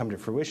actually do come to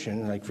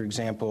fruition, like, for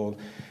example,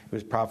 it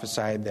was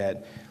prophesied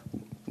that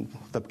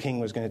the king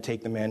was going to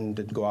take the men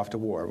to go off to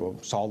war.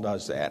 Well, Saul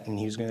does that. And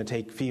he was going to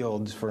take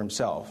fields for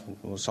himself.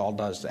 Well, Saul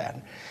does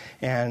that.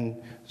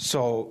 And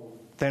so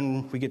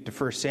then we get to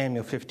 1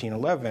 Samuel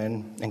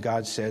 15:11, and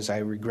God says, I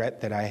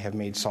regret that I have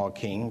made Saul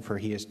king, for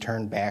he has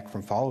turned back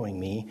from following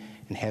me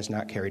and has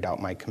not carried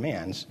out my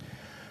commands.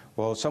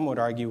 Well, some would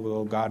argue,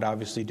 well, God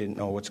obviously didn't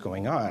know what's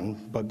going on,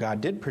 but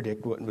God did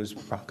predict what was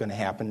going to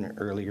happen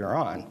earlier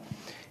on.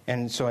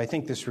 And so I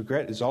think this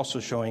regret is also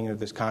showing of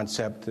this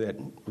concept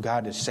that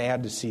God is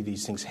sad to see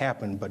these things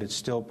happen, but it's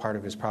still part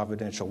of his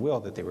providential will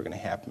that they were going to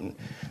happen.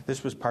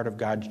 This was part of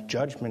God's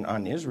judgment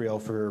on Israel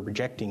for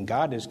rejecting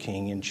God as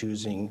king and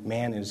choosing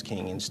man as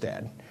king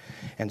instead.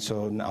 And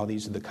so now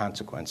these are the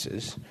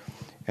consequences.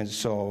 And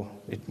so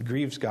it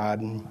grieves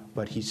God,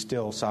 but he's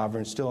still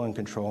sovereign, still in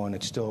control, and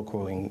it's still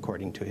going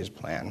according to his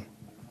plan.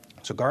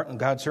 So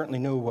God certainly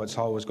knew what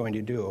Saul was going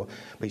to do,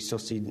 but he's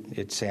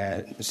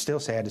still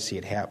sad to see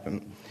it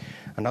happen.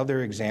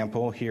 Another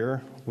example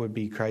here would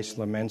be Christ's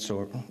lament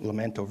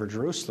over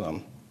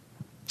Jerusalem.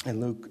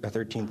 In Luke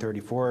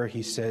 13:34,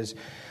 he says,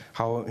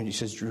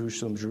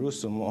 Jerusalem,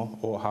 Jerusalem,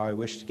 oh, how I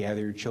wish to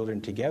gather your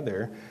children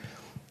together,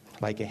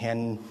 like a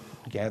hen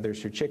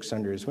gathers her chicks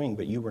under his wing,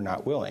 but you were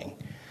not willing.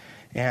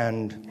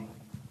 And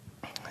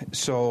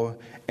so,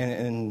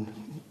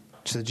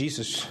 so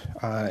Jesus,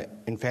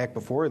 in fact,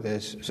 before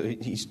this, so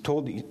he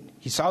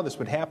saw this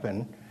would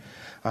happen,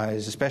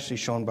 is especially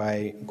shown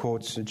by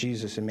quotes of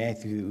Jesus in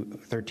Matthew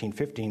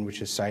 13:15,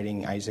 which is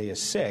citing Isaiah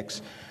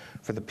 6,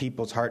 for the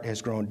people's heart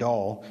has grown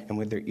dull, and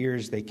with their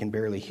ears they can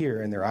barely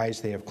hear, and their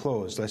eyes they have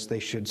closed, lest they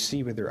should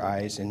see with their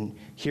eyes and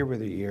hear with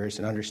their ears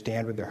and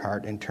understand with their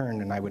heart and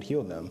turn, and I would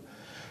heal them.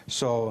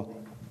 So,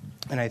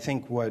 and I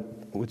think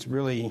what's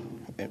really,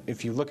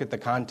 if you look at the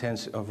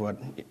contents of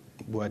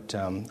what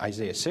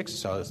Isaiah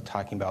 6 is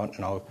talking about,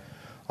 and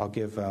I'll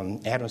give,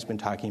 Adam's been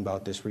talking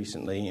about this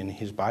recently in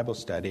his Bible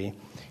study.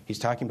 He's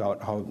talking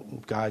about how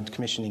God's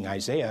commissioning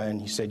Isaiah,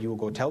 and he said, you will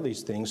go tell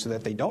these things so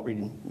that they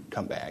don't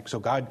come back. So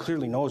God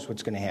clearly knows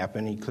what's going to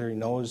happen. He clearly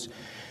knows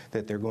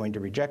that they're going to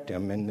reject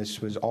him, and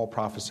this was all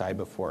prophesied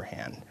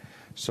beforehand.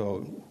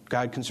 So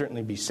God can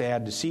certainly be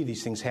sad to see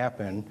these things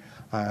happen,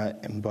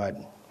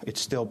 but it's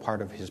still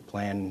part of his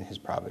plan and his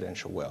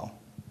providential will.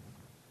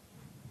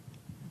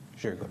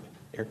 Sure, go ahead.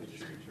 Eric?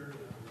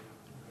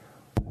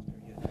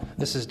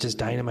 This is just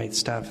dynamite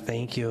stuff.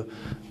 Thank you.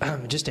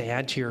 Just to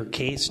add to your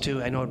case,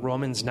 too, I know in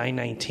Romans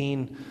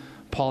 9:19,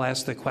 Paul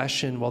asked the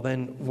question, well,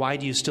 then why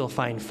do you still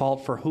find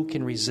fault, for who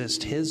can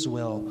resist his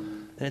will?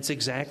 And it's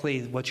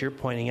exactly what you're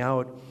pointing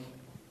out.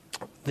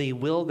 The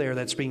will there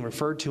that's being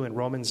referred to in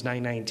Romans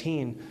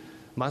 9:19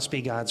 must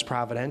be God's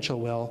providential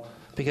will,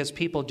 because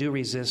people do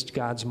resist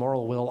God's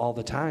moral will all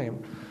the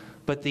time.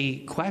 But the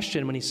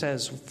question, when he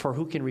says, for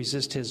who can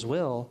resist his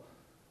will,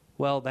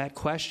 well, that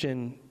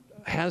question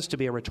has to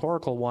be a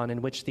rhetorical one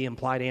in which the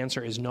implied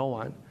answer is no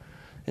one.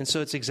 And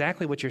so it's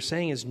exactly what you're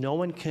saying, is no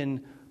one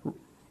can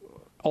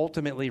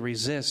ultimately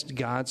resist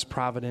God's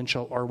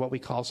providential, or what we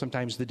call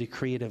sometimes the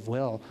decretive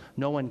will.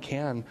 No one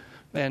can.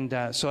 And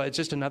so it's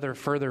just another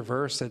further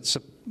verse that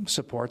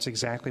supports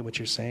exactly what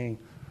you're saying.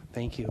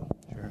 Thank you.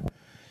 Sure.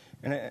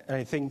 And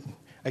I think,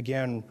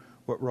 again,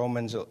 what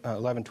Romans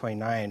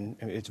 11:29,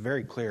 it's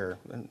very clear.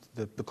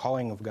 The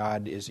calling of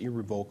God is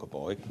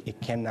irrevocable.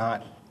 It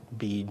cannot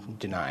be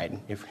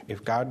denied.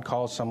 If God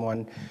calls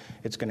someone,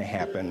 it's going to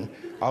happen.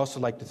 I also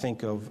like to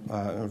think of,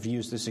 I've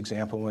used this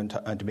example when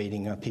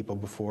debating people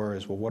before,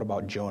 as well, what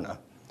about Jonah?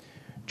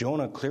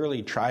 Jonah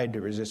clearly tried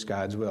to resist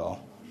God's will.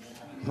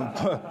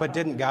 But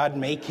didn't God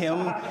make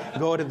him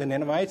go to the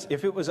Ninevites?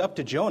 If it was up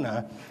to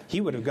Jonah, he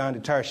would have gone to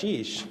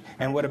Tarshish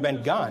and would have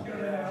been gone.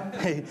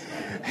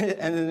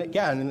 And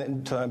then,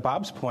 and to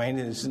Bob's point,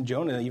 is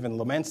Jonah even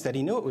laments that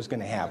he knew it was going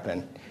to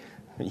happen.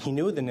 He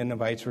knew the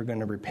Ninevites were going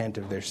to repent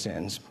of their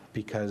sins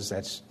because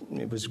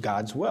it was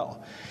God's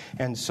will.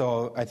 And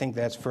so I think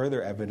that's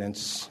further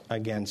evidence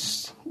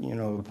against,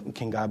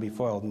 can God be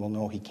foiled? Well,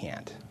 no, he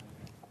can't.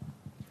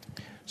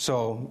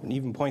 So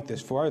even point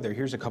this farther,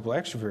 here's a couple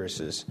extra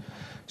verses.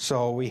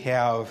 So we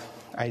have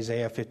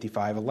Isaiah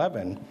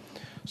 55:11.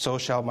 So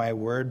shall my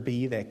word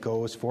be that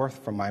goes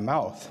forth from my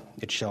mouth.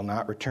 It shall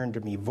not return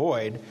to me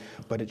void,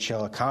 but it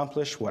shall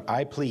accomplish what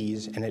I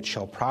please, and it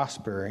shall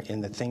prosper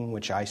in the thing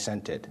which I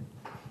sent it.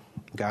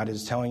 God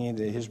is telling you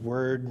that his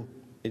word,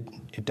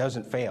 it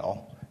doesn't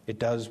fail. It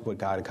does what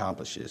God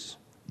accomplishes.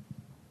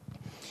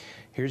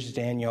 Here's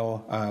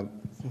Daniel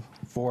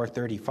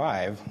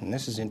 4:35, and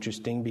this is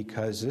interesting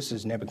because this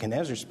is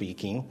Nebuchadnezzar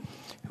speaking,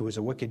 who was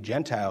a wicked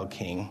Gentile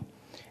king.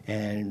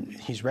 And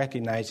he's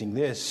recognizing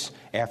this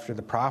after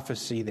the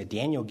prophecy that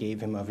Daniel gave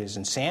him of his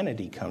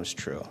insanity comes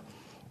true.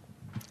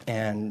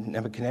 And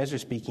Nebuchadnezzar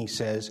speaking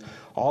says,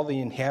 all the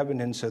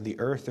inhabitants of the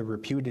earth are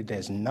reputed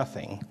as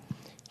nothing.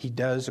 He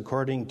does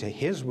according to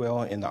his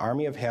will in the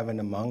army of heaven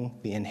among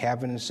the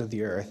inhabitants of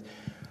the earth.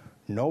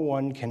 No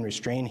one can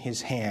restrain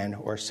his hand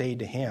or say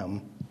to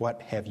him,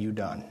 what have you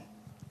done?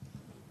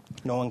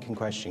 No one can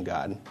question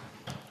God.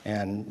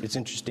 And it's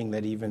interesting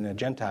that even a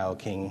Gentile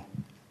king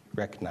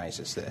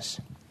recognizes this.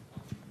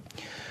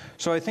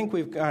 So I think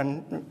we've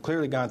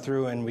clearly gone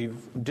through and we've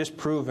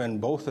disproven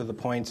both of the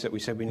points that we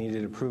said we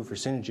needed to prove for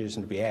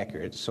synergism to be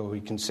accurate. So we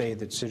can say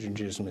that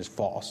synergism is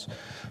false.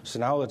 So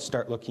now let's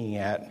start looking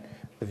at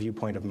the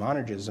viewpoint of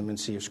monergism and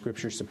see if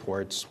Scripture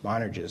supports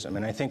monergism.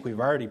 And I think we've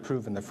already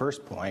proven the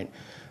first point,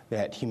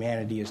 that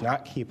humanity is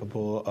not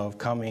capable of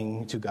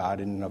coming to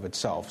God in and of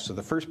itself. So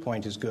the first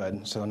point is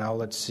good. So now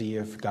let's see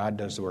if God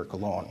does the work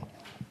alone.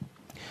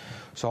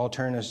 So I'll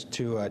turn us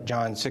to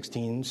John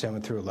 16,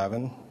 7 through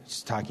 11.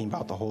 It's talking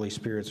about the Holy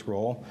Spirit's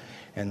role.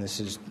 And this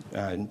is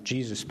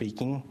Jesus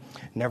speaking.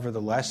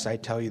 Nevertheless, I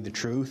tell you the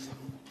truth.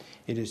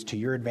 It is to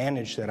your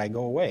advantage that I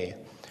go away.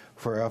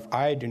 For if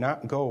I do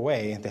not go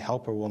away, the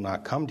Helper will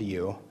not come to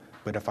you.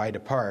 But if I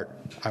depart,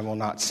 I will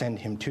not send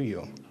him to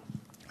you.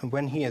 And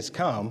when he has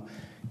come,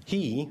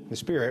 he, the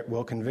Spirit,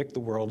 will convict the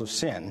world of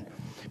sin,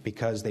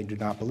 because they do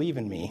not believe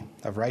in me,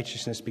 of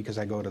righteousness, because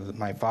I go to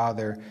my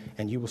Father,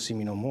 and you will see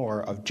me no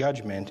more, of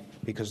judgment,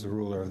 because the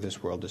ruler of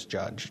this world is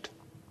judged.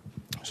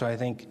 So I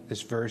think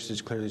this verse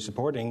is clearly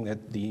supporting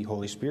that the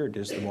Holy Spirit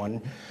is the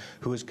one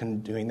who is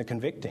doing the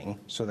convicting.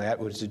 So that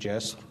would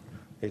suggest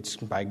it's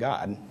by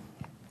God.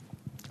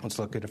 Let's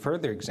look at a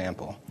further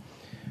example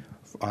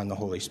on the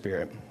Holy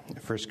Spirit.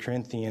 1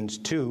 Corinthians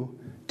 2,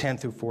 10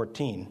 through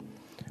 14.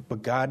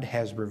 But God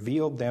has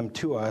revealed them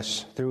to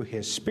us through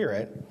his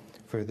Spirit,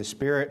 for the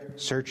Spirit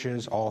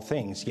searches all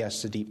things,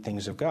 yes, the deep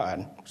things of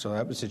God. So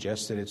that would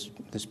suggest that it's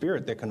the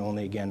Spirit that can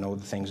only, again, know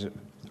the things,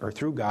 or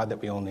through God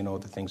that we only know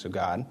the things of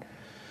God.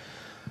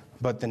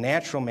 But the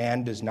natural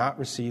man does not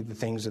receive the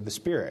things of the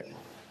Spirit.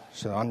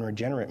 So the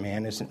unregenerate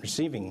man isn't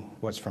receiving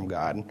what's from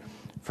God,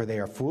 for they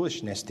are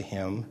foolishness to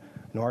him,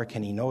 nor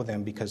can he know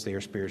them because they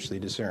are spiritually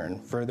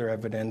discerned. Further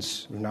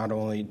evidence, not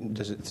only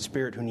does it the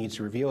Spirit who needs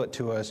to reveal it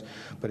to us,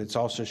 but it's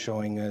also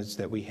showing us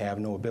that we have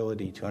no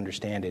ability to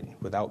understand it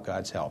without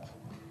God's help.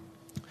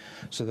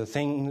 So the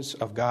things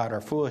of God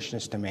are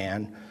foolishness to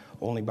man.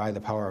 Only by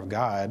the power of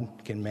God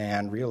can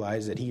man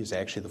realize that he is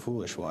actually the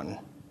foolish one.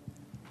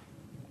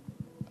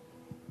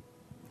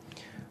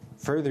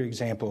 Further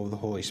example of the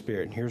Holy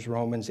Spirit. Here's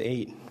Romans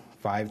 8,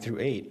 5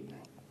 through 8.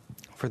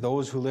 For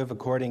those who live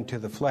according to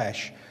the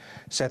flesh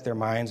set their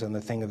minds on the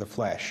thing of the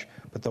flesh,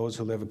 but those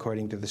who live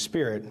according to the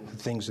Spirit, the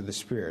things of the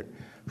Spirit.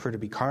 For to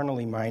be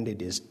carnally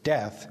minded is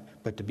death,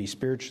 but to be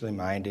spiritually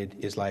minded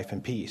is life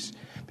and peace.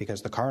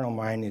 Because the carnal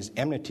mind is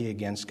enmity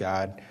against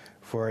God,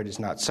 for it is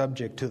not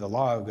subject to the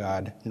law of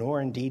God, nor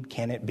indeed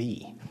can it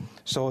be.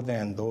 So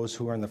then, those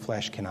who are in the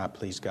flesh cannot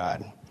please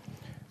God.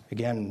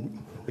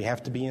 Again, we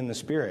have to be in the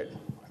Spirit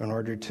in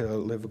order to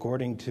live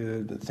according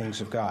to the things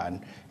of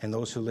God. And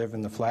those who live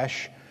in the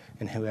flesh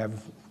and who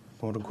have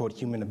quote-unquote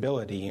human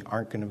ability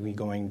aren't going to be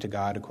going to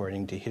God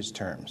according to his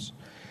terms.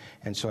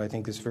 And so I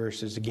think this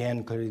verse is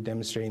again clearly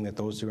demonstrating that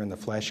those who are in the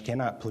flesh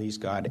cannot please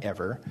God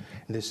ever.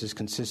 And this is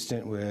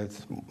consistent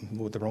with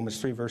the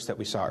Romans 3 verse that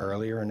we saw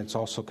earlier, and it's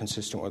also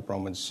consistent with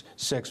Romans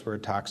 6 where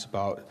it talks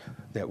about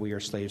that we are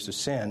slaves of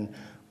sin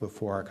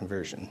before our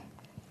conversion.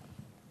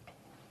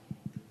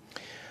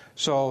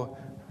 So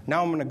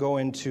now I'm going to go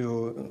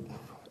into,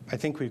 I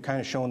think we've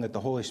kind of shown that the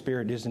Holy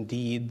Spirit is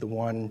indeed the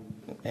one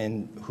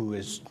who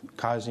is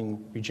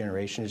causing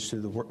regeneration, is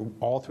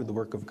all through the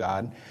work of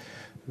God,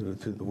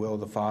 through the will of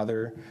the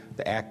Father,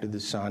 the act of the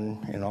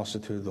Son, and also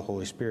through the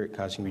Holy Spirit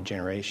causing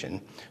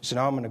regeneration. So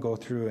now I'm going to go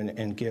through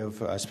and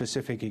give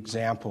specific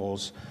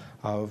examples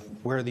of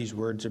where these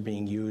words are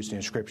being used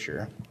in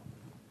Scripture,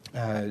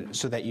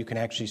 so that you can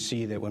actually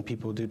see that when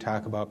people do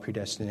talk about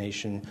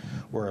predestination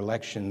or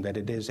election, that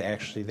it is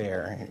actually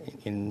there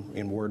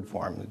in word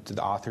form.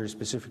 The authors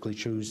specifically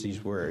choose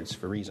these words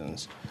for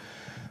reasons.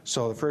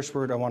 So the first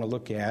word I want to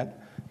look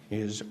at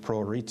is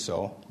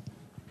proorizo.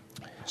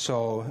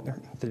 So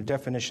the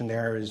definition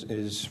there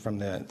is from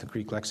the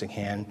Greek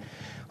lexicon.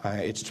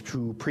 It's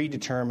to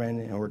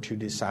predetermine or to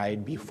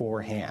decide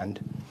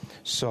beforehand.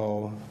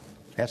 So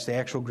that's the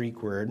actual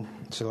Greek word.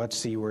 So let's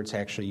see where it's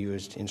actually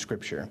used in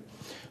Scripture.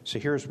 So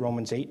here's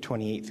Romans 8,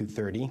 28 through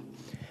 30.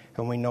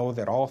 And we know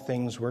that all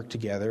things work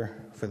together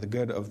for the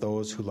good of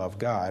those who love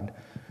God,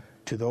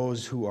 to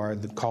those who are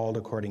called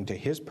according to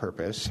his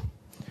purpose.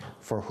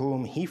 For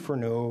whom he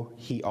foreknew,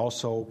 he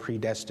also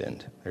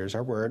predestined. There's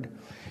our word.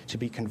 To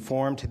be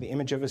conformed to the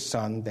image of his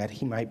Son, that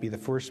he might be the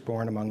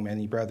firstborn among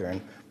many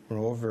brethren.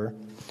 Moreover,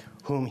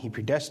 whom he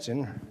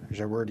predestined,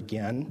 there's our word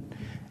again,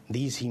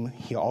 these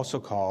he also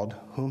called.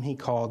 Whom he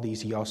called,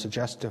 these he also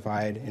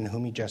justified. And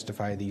whom he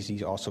justified, these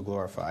he also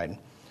glorified.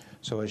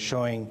 So it's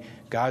showing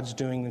God's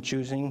doing the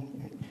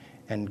choosing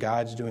and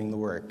God's doing the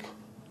work.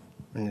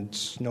 And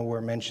it's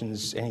nowhere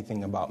mentions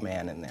anything about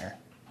man in there.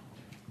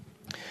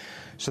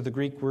 So the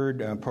Greek word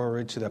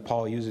proorizo that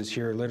Paul uses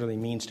here literally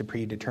means to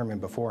predetermine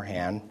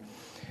beforehand.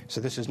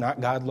 So this is not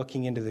God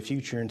looking into the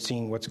future and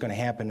seeing what's going to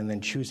happen and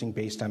then choosing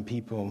based on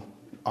people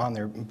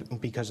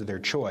because of their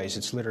choice.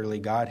 It's literally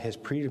God has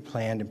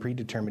pre-planned and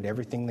predetermined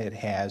everything that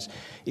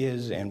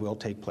is, and will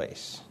take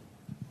place.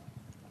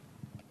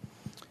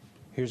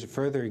 Here's a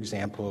further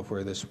example of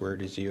where this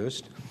word is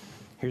used.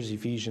 Here's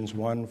Ephesians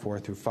 1, 4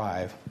 through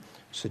 5.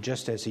 So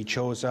just as he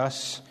chose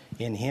us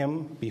in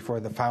him before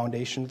the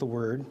foundation of the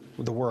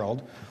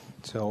world,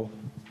 so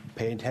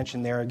pay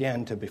attention there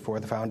again to before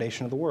the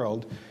foundation of the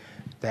world,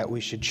 that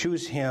we should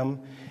choose him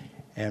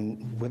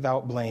and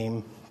without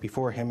blame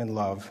before him in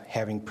love,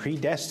 having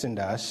predestined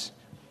us,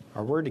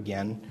 our word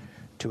again,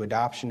 to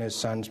adoption as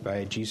sons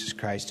by Jesus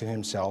Christ to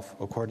himself,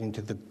 according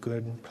to the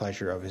good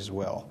pleasure of his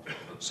will.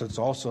 So it's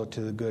also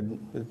to the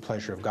good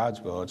pleasure of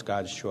God's will. It's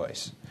God's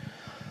choice.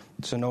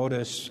 So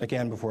notice,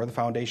 again, before the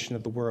foundation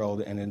of the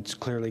world, and it's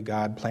clearly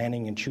God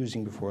planning and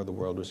choosing before the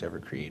world was ever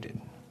created.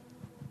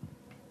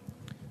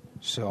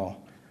 So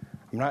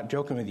I'm not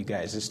joking with you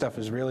guys. This stuff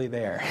is really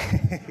there.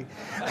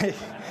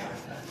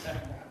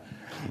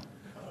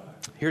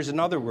 Here's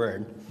another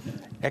word,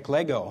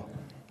 eklego,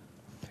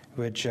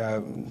 which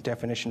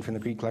definition from the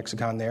Greek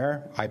lexicon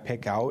there, I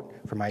pick out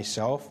for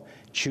myself,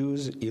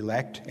 choose,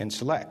 elect, and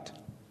select.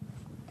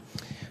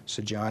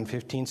 So John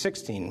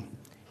 15:16,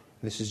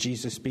 this is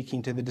Jesus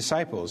speaking to the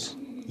disciples.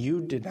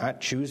 You did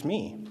not choose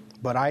me,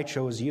 but I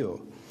chose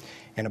you,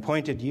 and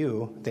appointed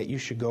you that you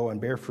should go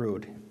and bear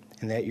fruit,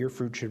 and that your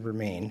fruit should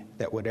remain,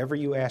 that whatever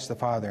you ask the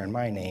Father in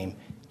my name,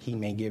 he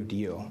may give to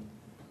you.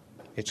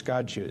 It's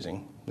God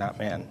choosing, not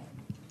man.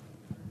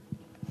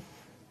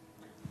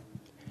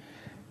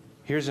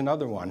 Here's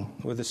another one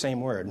with the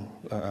same word,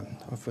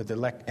 with the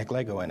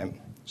eklego in it.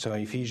 So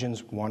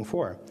Ephesians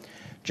 1:4.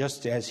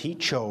 Just as he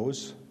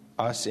chose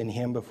us in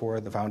him before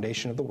the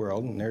foundation of the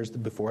world, and there's the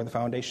before the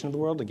foundation of the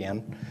world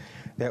again,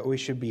 that we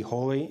should be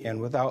holy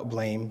and without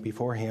blame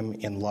before him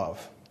in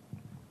love.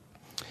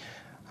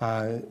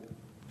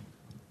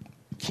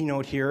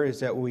 Keynote here is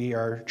that we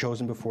are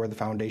chosen before the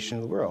foundation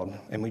of the world,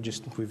 and we've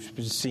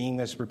been seeing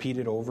this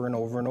repeated over and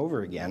over and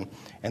over again.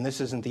 And this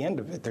isn't the end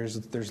of it.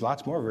 There's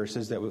lots more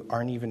verses that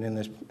aren't even in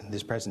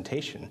this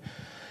presentation.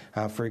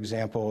 For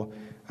example,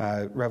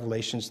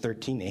 Revelations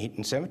 13:8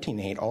 and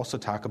 17:8 also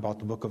talk about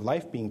the book of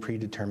life being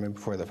predetermined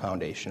before the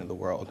foundation of the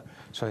world.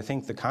 So I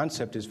think the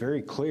concept is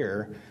very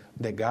clear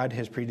that God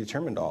has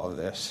predetermined all of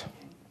this,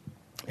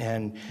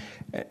 and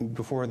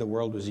before the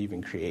world was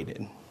even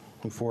created.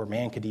 Before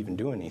man could even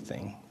do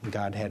anything,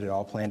 God had it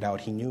all planned out.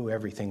 He knew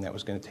everything that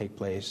was going to take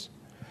place,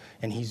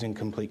 and he's in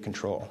complete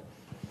control.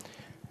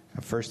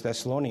 1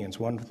 Thessalonians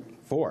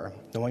 1:4,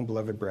 knowing,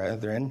 beloved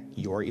brethren,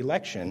 your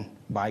election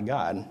by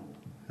God.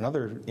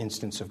 Another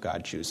instance of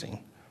God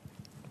choosing.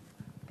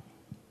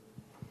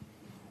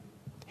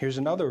 Here's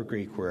another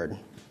Greek word,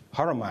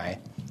 haramai,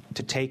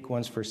 to take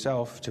one's for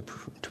self, to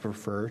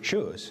prefer,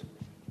 choose.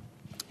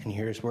 And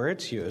here's where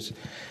it's used.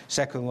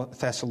 2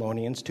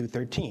 Thessalonians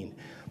 2:13.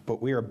 But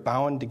we are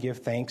bound to give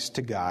thanks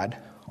to God,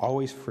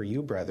 always for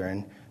you,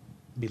 brethren,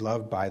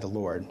 beloved by the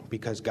Lord,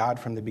 because God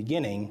from the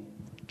beginning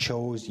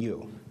chose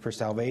you for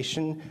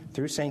salvation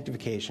through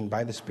sanctification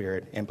by the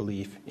Spirit and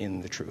belief in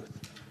the truth.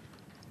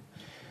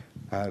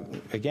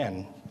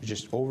 Again,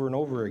 just over and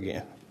over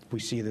again, we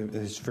see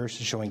this verse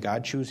is showing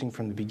God choosing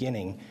from the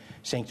beginning.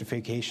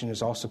 Sanctification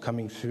is also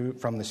coming through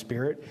from the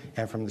Spirit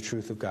and from the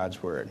truth of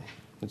God's Word.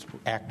 It's an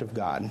act of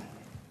God.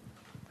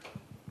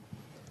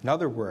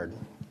 Another word,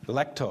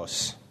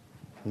 electos,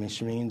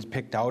 which means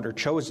picked out or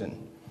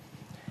chosen.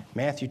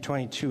 Matthew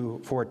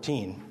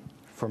 22:14,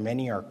 for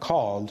many are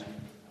called,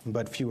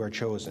 but few are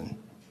chosen.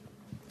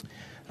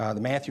 The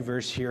Matthew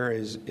verse here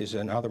is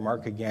another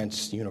mark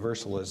against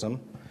universalism.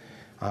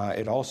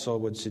 It also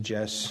would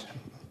suggest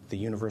the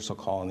universal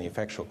call and the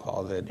effectual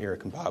call that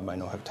Eric and Bob I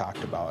know have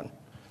talked about.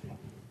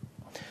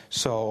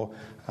 So,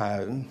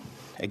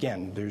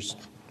 again, there's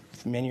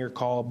many are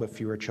called, but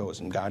few are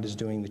chosen. God is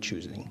doing the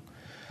choosing.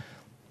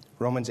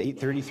 Romans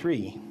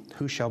 8:33,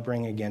 who shall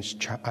bring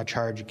a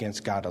charge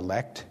against God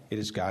elect? It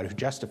is God who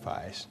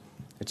justifies.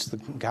 It's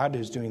God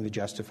who's doing the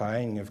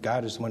justifying. If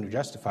God is the one who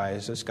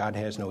justifies us, God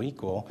has no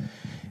equal.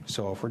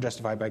 So if we're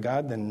justified by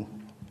God, then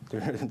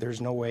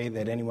there's no way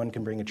that anyone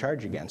can bring a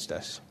charge against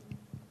us.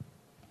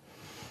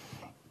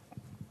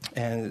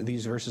 And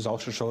these verses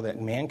also show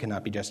that man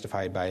cannot be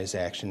justified by his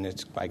action.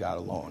 It's by God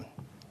alone.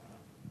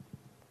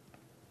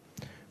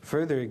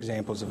 Further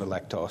examples of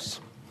electos.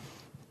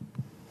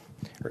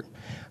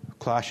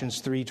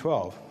 Colossians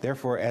 3:12,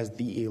 therefore, as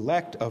the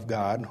elect of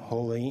God,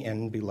 holy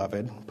and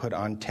beloved, put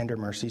on tender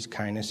mercies,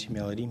 kindness,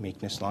 humility,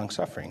 meekness,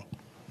 long-suffering.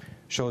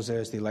 Shows that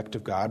as the elect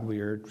of God, we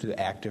are to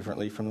act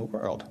differently from the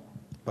world.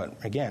 But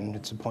again,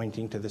 it's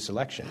pointing to this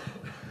election.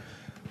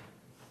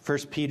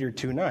 1 Peter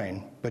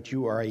 2:9, but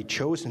you are a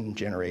chosen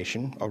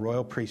generation, a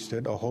royal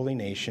priesthood, a holy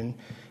nation,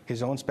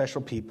 his own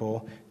special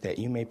people, that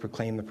you may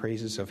proclaim the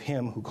praises of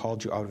him who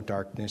called you out of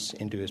darkness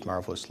into his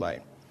marvelous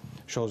light.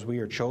 Shows we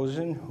are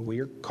chosen, we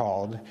are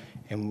called,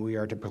 and we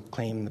are to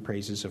proclaim the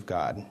praises of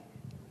God.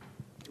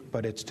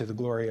 But it's to the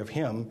glory of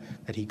him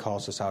that he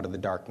calls us out of the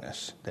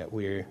darkness, that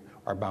we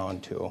are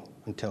bound to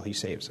until he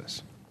saves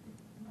us.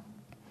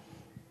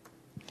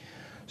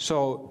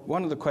 So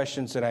one of the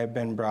questions that I've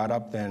been brought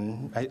up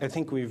then, I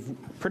think we've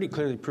pretty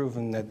clearly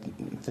proven that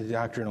the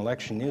doctrine of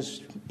election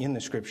is in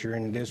the Scripture,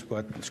 and it is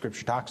what the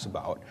Scripture talks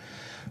about.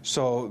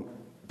 So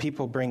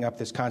people bring up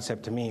this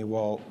concept to me,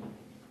 well,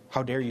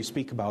 how dare you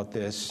speak about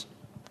this?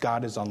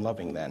 God is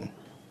unloving then.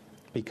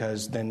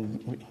 Because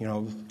then,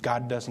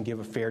 God doesn't give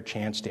a fair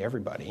chance to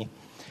everybody.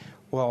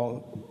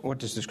 Well, what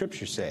does the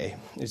Scripture say?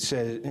 It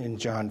says in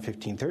John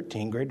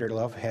 15:13, greater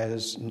love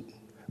has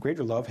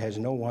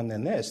no one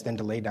than this, than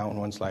to lay down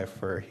one's life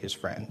for his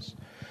friends.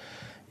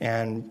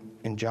 And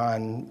in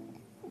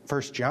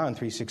 1 John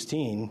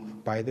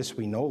 3:16, by this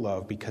we know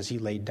love, because he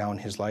laid down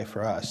his life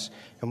for us,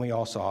 and we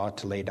also ought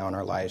to lay down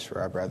our lives for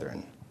our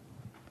brethren.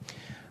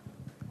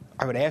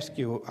 I would ask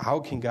you, how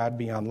can God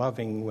be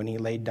unloving when he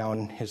laid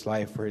down his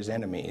life for his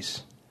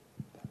enemies,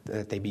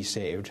 that they be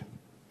saved?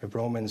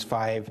 Romans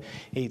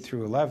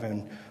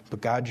 5:8-11,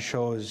 but God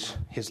shows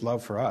his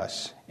love for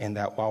us, in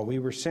that while we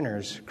were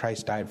sinners,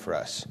 Christ died for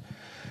us.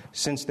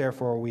 Since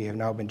therefore we have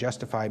now been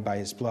justified by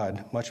his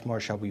blood, much more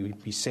shall we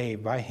be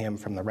saved by him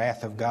from the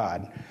wrath of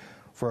God.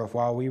 For if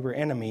while we were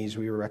enemies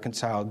we were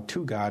reconciled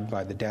to God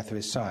by the death of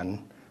his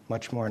Son,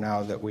 much more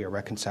now that we are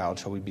reconciled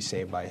shall we be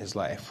saved by his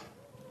life.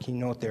 Key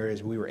note there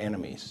is we were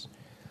enemies.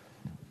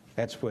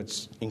 That's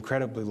what's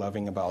incredibly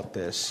loving about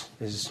this,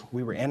 is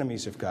we were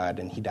enemies of God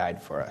and he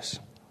died for us.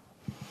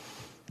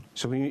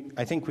 So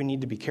I think we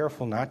need to be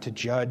careful not to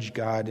judge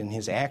God and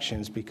his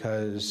actions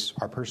because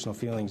our personal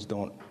feelings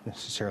don't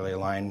necessarily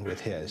align with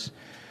his.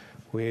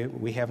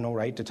 We have no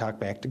right to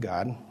talk back to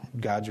God.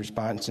 God's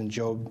response in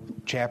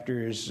Job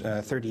chapters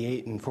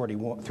 38 and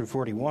 41 through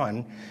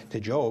 41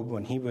 to Job,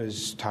 when he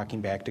was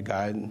talking back to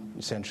God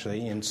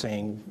essentially and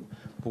saying,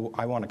 well,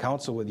 I want to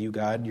counsel with you,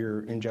 God,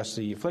 you're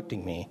unjustly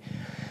afflicting me.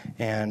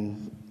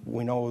 And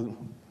we know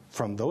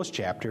from those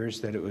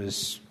chapters that it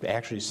was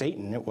actually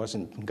Satan. It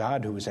wasn't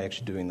God who was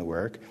actually doing the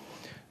work.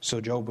 So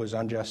Job was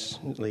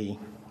unjustly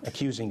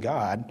accusing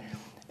God.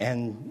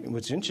 And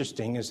what's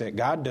interesting is that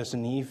God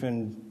doesn't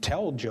even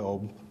tell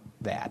Job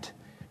that.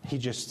 He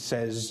just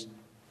says,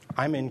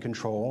 I'm in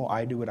control,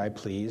 I do what I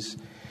please,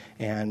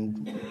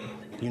 and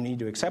you need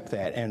to accept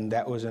that. And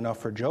that was enough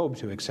for Job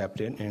to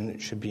accept it, and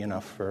it should be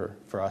enough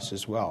for us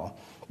as well.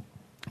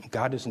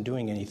 God isn't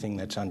doing anything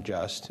that's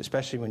unjust,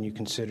 especially when you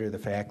consider the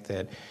fact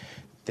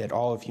that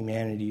all of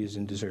humanity is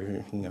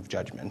deserving of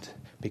judgment,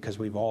 because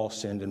we've all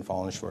sinned and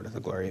fallen short of the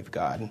glory of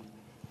God.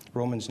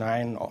 Romans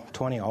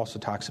 9:20 also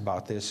talks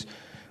about this,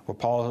 where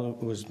Paul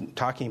was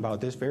talking about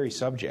this very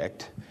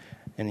subject,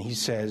 and he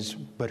says,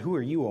 but who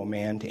are you, O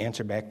man, to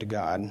answer back to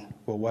God?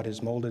 Will what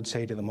is molded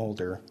say to the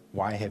molder,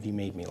 why have you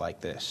made me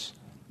like this?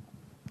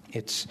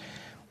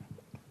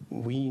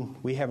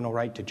 We have no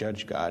right to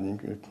judge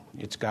God.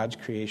 It's God's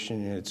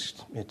creation,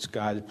 it's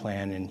God's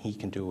plan, and he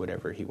can do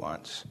whatever he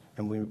wants.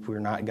 And we're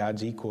not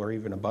God's equal or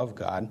even above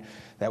God.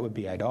 That would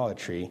be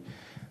idolatry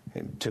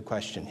to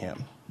question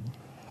him.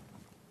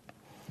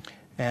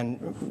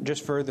 And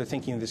just further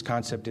thinking of this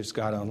concept, is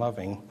God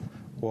unloving?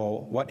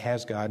 Well, what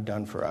has God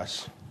done for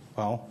us?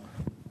 Well,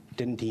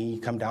 didn't he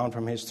come down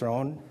from his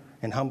throne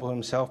and humble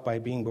himself by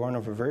being born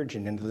of a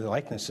virgin into the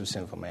likeness of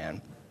sinful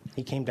man?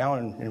 He came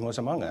down and was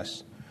among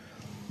us.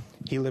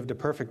 He lived a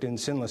perfect and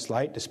sinless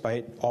life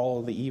despite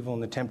all the evil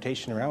and the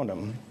temptation around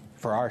him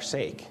for our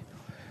sake.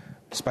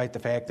 Despite the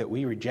fact that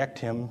we reject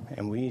him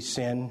and we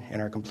sin and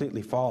are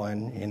completely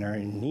fallen and are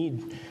in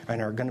need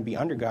and are going to be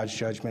under God's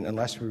judgment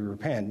unless we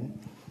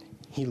repent,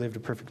 he lived a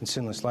perfect and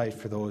sinless life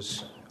for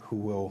those who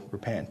will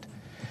repent.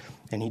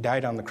 And he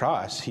died on the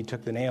cross. He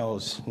took the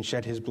nails and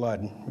shed his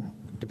blood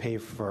to pay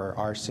for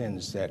our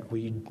sins that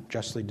we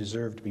justly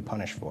deserve to be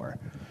punished for.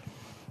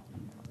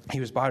 He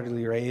was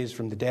bodily raised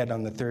from the dead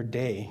on the third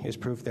day as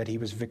proof that he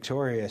was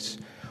victorious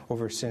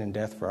over sin and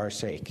death for our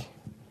sake.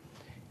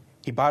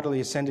 He bodily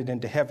ascended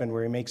into heaven,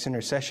 where he makes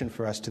intercession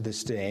for us to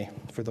this day,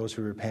 for those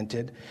who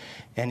repented,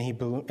 and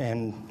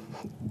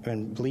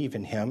believe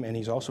in him, and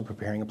he's also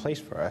preparing a place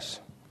for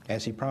us,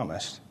 as he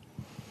promised.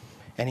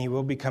 And he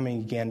will be coming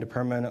again to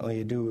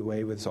permanently do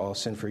away with all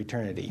sin for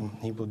eternity.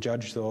 He will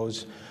judge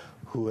those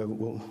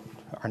who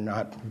are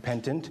not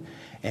repentant,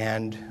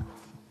 and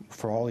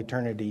for all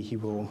eternity he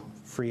will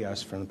free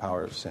us from the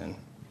power of sin.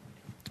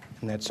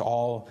 And that's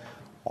all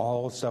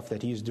stuff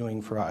that he's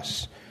doing for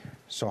us.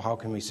 So how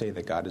can we say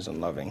that God is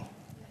unloving?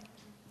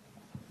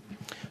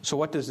 So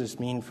what does this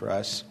mean for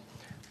us?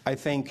 I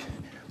think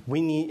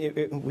we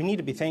need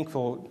to be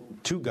thankful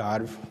to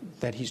God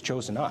that He's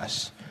chosen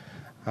us,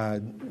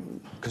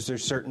 because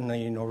there's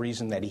certainly no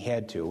reason that He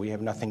had to. We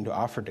have nothing to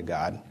offer to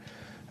God.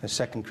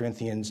 2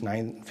 Corinthians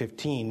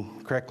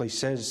 9:15 correctly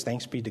says,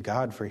 "Thanks be to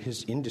God for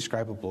His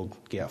indescribable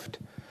gift."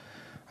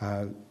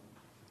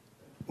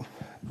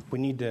 We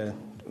need to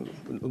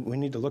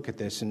look at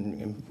this,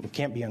 and we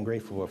can't be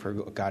ungrateful for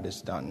what God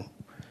has done.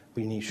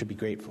 We should be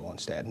grateful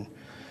instead.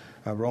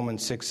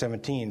 Romans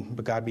 6:17,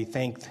 "But God be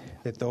thanked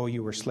that though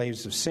you were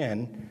slaves of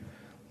sin,"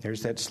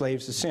 there's that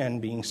slaves of sin,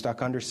 being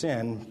stuck under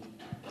sin,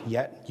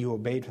 "yet you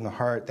obeyed from the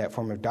heart that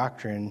form of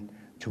doctrine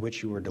to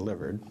which you were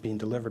delivered," being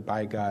delivered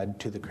by God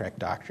to the correct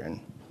doctrine.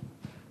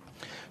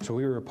 So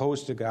we were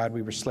opposed to God,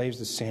 we were slaves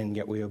of sin,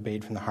 yet we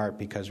obeyed from the heart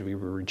because we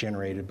were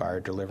regenerated by our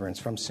deliverance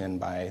from sin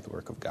by the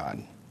work of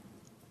God.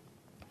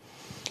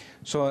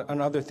 So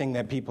another thing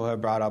that people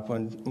have brought up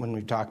when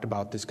we've talked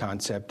about this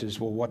concept is,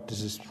 well, what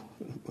does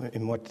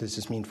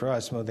this mean for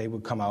us? Well, they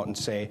would come out and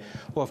say,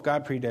 well, if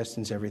God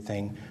predestines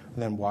everything,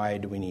 then why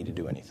do we need to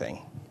do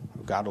anything?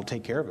 God will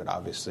take care of it,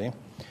 obviously.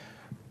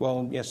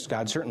 Well, yes,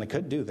 God certainly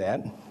could do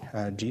that.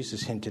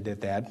 Jesus hinted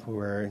at that,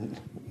 where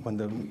when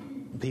the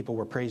people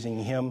were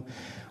praising Him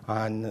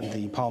on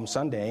the Palm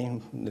Sunday,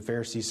 the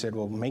Pharisees said,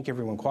 well, make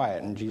everyone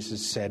quiet. And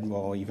Jesus said,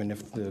 well, even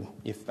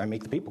if I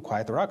make the people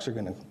quiet, the rocks are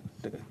going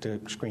to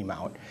scream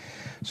out.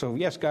 So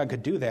yes, God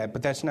could do that,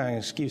 but that's not an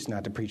excuse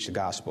not to preach the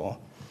gospel.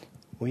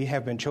 We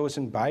have been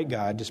chosen by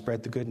God to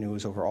spread the good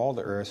news over all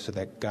the earth so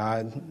that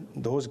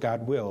those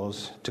God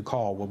wills to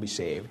call will be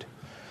saved.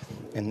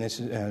 And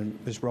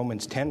this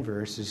Romans 10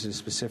 verse is a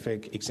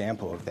specific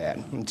example of that.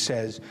 It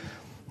says,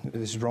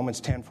 this is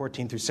Romans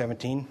 10:14 through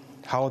 17,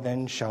 "How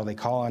then shall they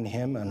call on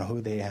Him on who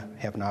they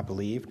have not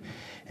believed?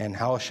 And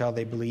how shall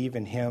they believe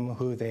in Him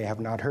who they have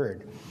not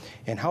heard?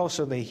 And how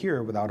shall they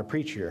hear without a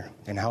preacher?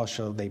 And how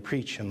shall they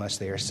preach unless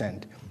they are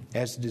sent?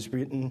 As it is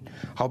written,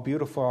 how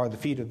beautiful are the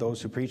feet of those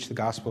who preach the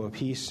gospel of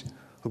peace,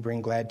 who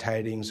bring glad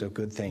tidings of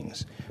good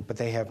things. But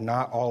they have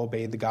not all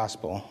obeyed the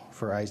gospel.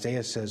 For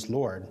Isaiah says,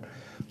 Lord,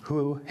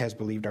 who has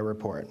believed our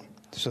report?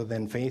 So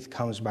then faith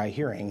comes by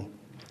hearing,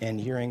 and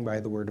hearing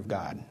by the word of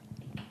God."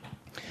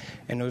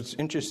 And what's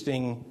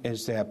interesting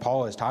is that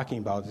Paul is talking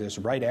about this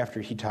right after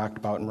he talked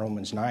about in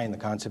Romans 9 the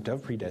concept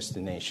of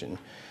predestination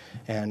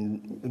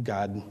and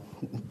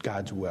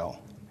God's will.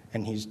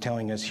 And he's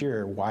telling us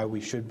here why we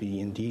should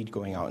be indeed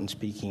going out and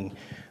speaking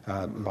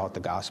about the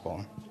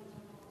gospel.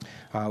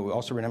 We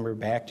also remember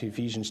back to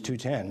Ephesians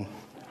 2:10,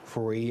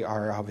 "For we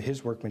are of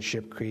His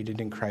workmanship, created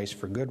in Christ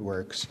for good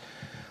works,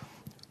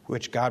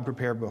 which God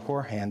prepared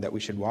beforehand that we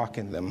should walk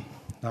in them."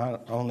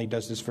 Not only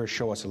does this verse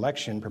show us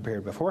election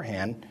prepared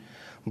beforehand,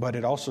 but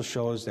it also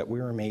shows that we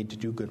were made to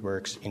do good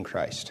works in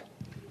Christ.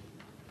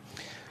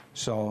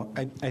 So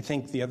I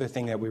think the other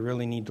thing that we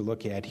really need to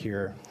look at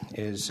here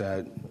is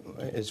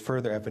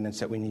further evidence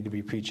that we need to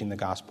be preaching the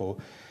gospel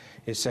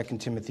is 2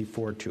 Timothy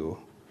 4:2,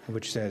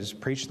 which says,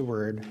 "Preach the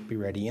word, be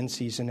ready in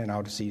season and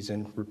out of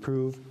season,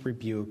 reprove,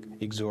 rebuke,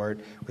 exhort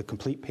with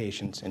complete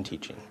patience and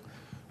teaching."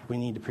 We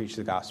need to preach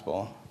the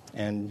gospel.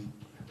 And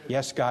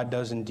yes, God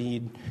does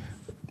indeed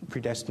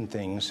predestine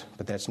things,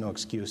 but that's no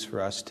excuse for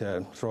us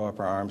to throw up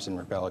our arms and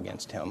rebel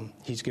against Him.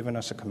 He's given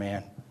us a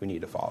command. We need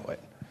to follow it.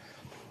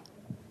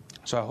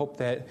 So I hope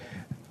that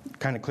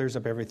kind of clears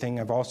up everything.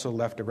 I've also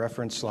left a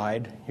reference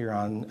slide here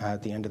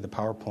at the end of the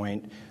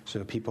PowerPoint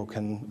so people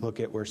can look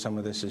at where some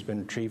of this has been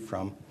retrieved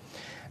from.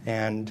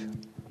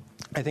 And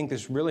I think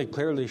this really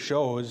clearly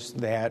shows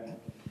that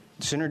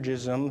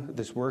synergism,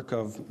 this work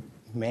of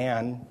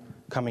man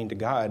coming to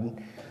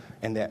God,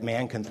 and that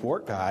man can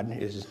thwart God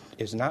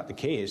is not the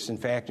case. In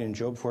fact, in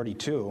Job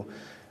 42,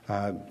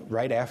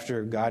 right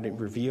after God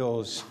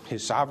reveals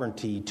His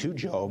sovereignty to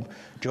Job,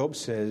 Job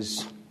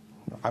says,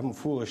 "I'm a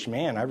foolish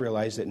man. I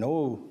realize that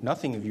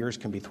nothing of yours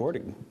can be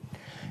thwarted."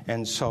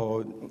 And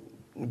so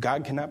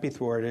God cannot be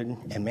thwarted,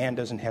 and man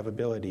doesn't have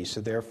ability.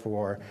 So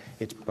therefore,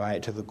 it's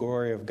to the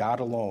glory of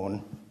God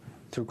alone,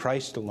 through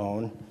Christ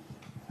alone,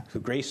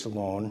 through grace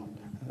alone,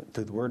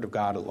 through the Word of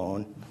God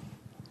alone,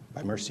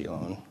 by mercy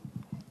alone.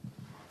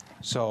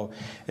 So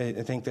I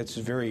think that's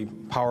very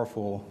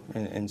powerful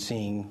in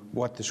seeing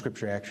what the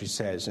Scripture actually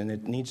says. And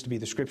it needs to be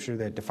the Scripture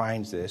that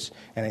defines this,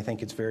 and I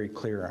think it's very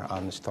clear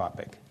on this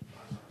topic.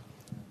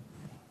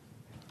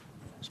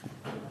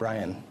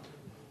 Brian.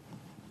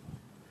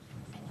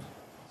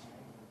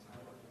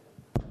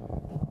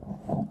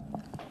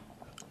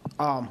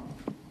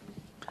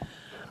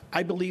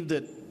 I believe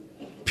that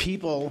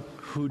people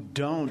who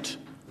don't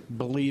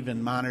believe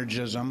in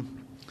monergism,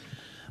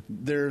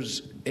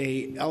 there's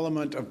an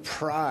element of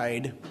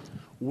pride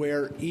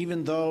where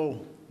even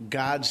though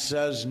God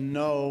says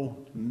no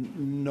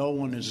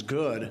one is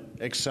good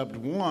except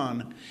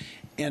one,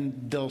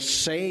 and they'll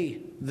say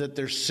that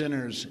they're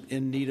sinners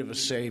in need of a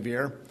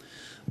Savior,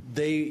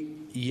 they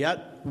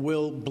yet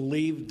will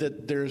believe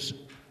that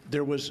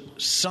there was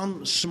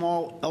some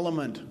small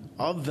element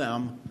of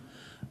them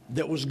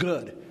that was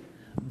good,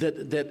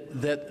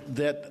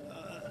 that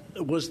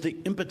was the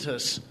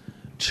impetus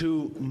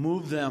to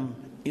move them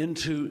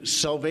into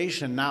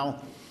salvation.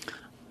 Now,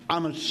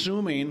 I'm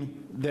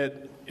assuming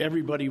that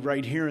everybody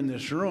right here in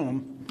this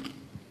room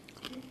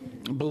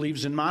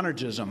believes in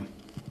monergism.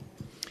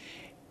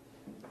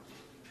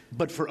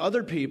 But for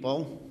other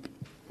people,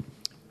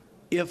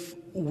 if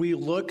we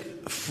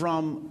look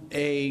from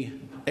a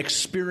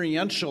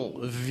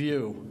experiential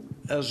view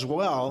as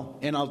well,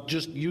 and I'll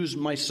just use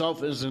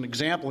myself as an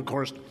example, of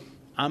course,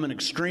 I'm an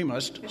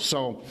extremist,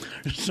 so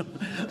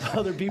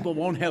other people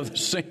won't have the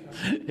same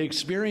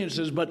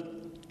experiences, but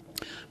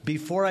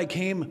before I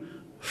came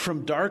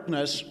from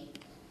darkness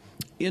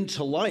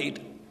into light,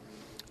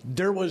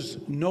 there was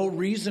no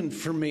reason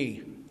for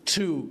me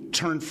to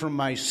turn from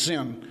my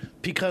sin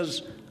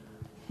because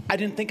I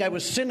didn't think I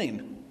was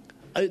sinning.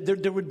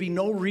 There would be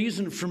no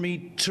reason for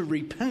me to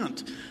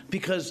repent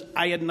because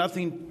I had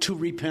nothing to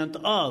repent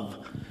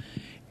of.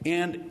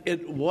 And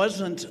it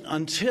wasn't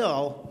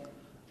until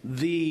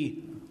the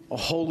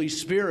Holy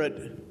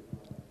Spirit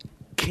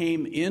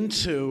came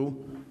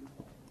into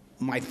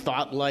my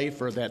thought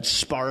life, or that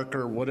spark,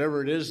 or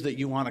whatever it is that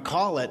you want to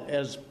call it,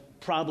 as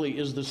probably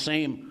is the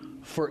same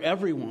for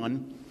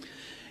everyone.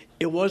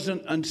 It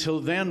wasn't until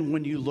then,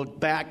 when you look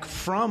back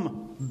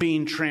from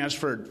being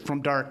transferred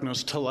from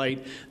darkness to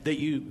light, that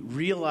you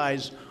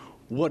realize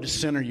what a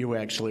sinner you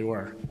actually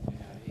were.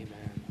 Yeah,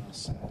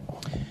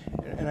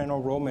 amen. And I know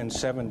Romans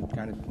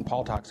 7,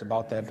 Paul talks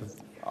about that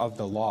of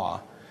the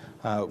law,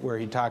 where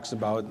he talks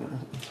about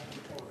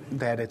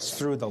that it's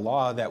through the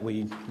law that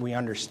we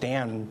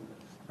understand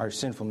our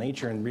sinful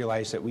nature and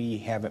realize that we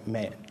haven't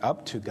met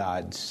up to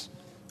God's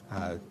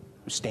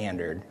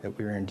standard, that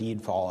we are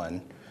indeed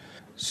fallen.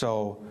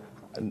 So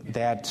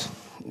that,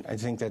 I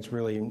think that's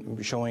really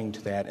showing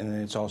to that, and then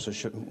it's also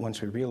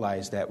once we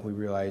realize that we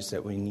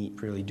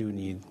really do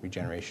need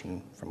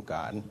regeneration from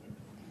God.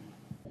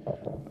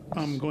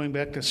 Going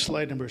back to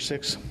slide number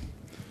 6,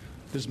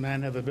 does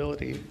man have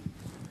ability?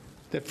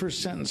 That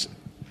first sentence,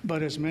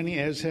 but as many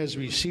as has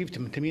received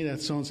him, to me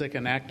that sounds like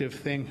an active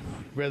thing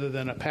rather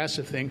than a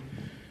passive thing,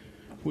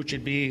 which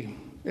would be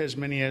as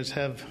many as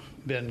have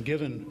been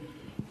given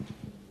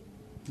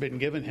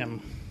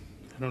him.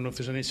 I don't know if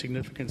there's any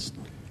significance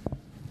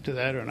to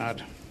that or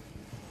not.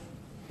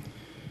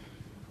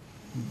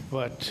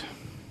 But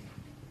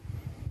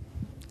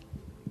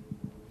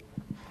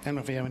I don't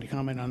know if you have any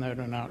comment on that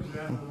or not.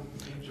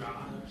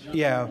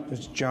 Yeah,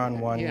 it's John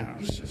 1, Yeah.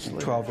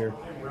 12 here.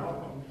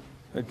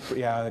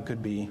 Yeah, that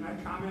could be. Can I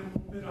comment a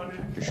bit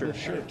on that? Sure.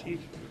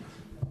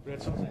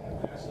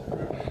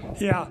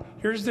 Yeah,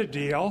 here's the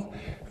deal.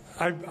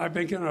 I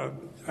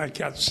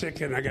got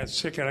sick and I got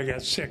sick and I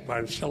got sick, but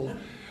I'm still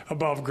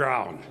above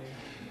ground.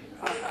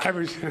 I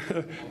was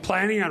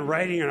planning on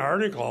writing an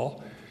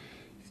article.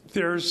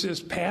 There's this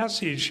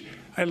passage.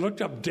 I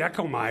looked up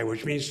dekomai,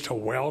 which means to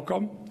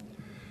welcome.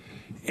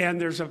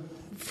 And there's a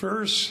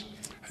verse,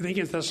 I think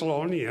in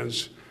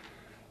Thessalonians,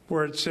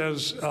 where it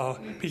says,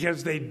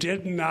 because they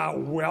did not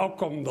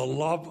welcome the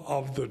love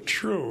of the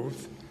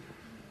truth.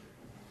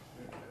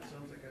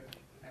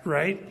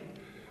 Right?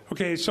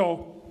 Okay,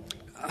 so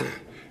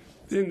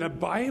in the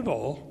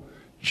Bible,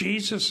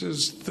 Jesus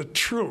is the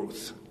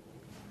truth.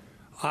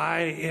 I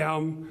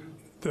am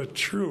the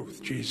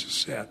truth, Jesus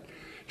said.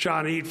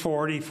 John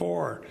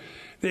 8:44.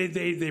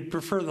 They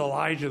prefer the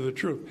lie to the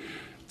truth.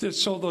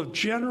 So the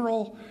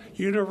general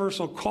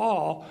universal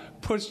call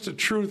puts the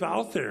truth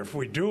out there if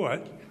we do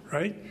it,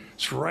 right?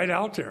 It's right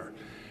out there.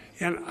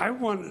 And I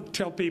want to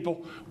tell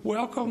people,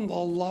 welcome the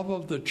love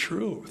of the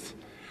truth.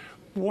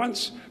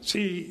 It's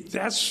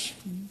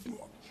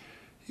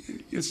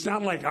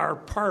not like our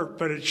part,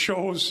 but it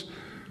shows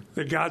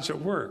that God's at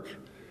work.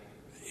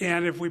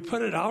 And if we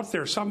put it out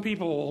there, some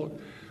people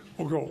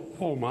will go,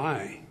 oh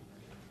my.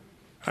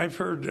 I've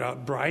heard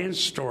Brian's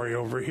story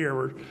over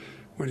here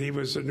when he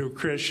was a new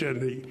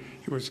Christian.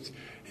 He was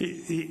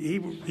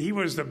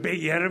the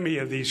big enemy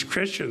of these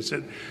Christians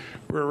that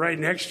were right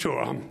next to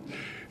him.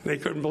 They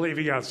couldn't believe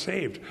he got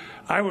saved.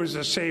 I was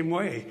the same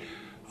way.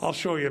 I'll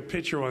show you a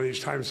picture one of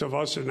these times of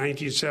us in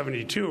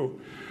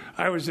 1972.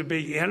 I was the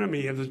big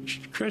enemy of the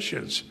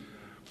Christians,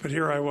 but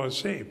here I was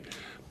saved.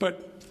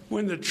 But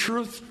when the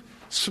truth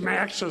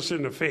smacks us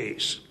in the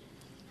face,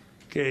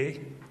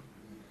 okay,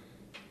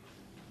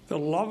 the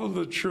love of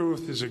the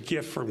truth is a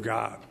gift from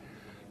God.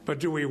 But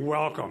do we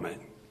welcome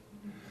it?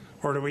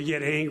 Or do we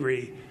get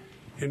angry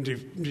and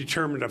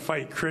determined to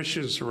fight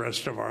Christians the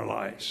rest of our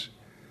lives?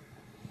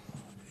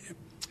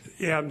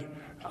 And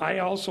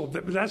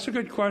that's a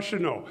good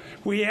question, though.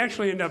 We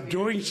actually end up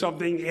doing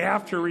something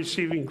after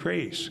receiving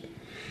grace.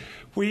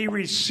 We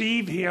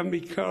receive him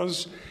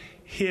because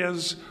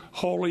his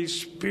Holy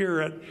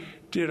Spirit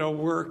did a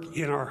work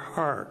in our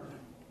heart.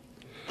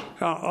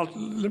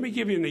 Let me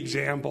give you an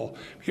example,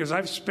 because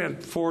I've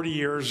spent 40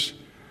 years,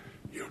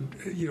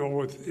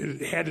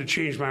 it had to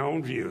change my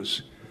own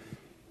views.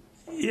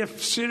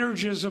 If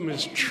synergism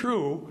is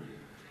true,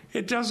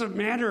 it doesn't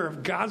matter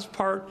if God's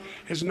part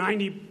is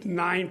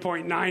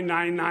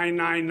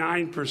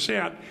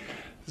 99.99999%.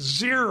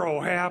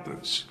 Zero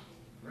happens.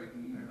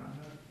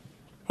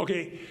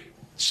 Okay,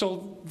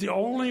 so the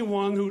only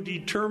one who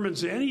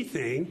determines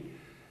anything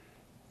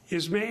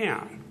is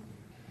man.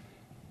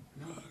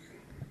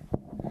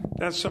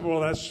 That's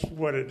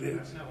what it is.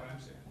 That's not what I'm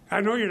saying. I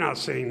know you're not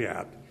saying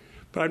that,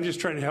 but I'm just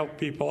trying to help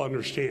people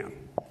understand.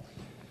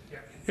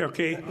 Yeah.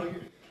 Okay?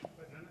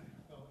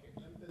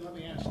 Let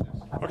me answer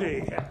this.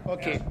 Okay.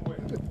 Okay.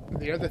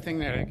 The other thing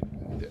that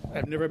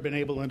I've never been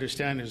able to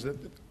understand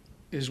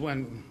is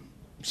when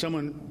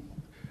someone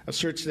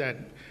asserts that,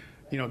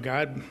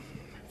 God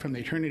from the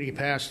eternity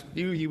past,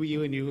 you,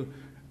 and you,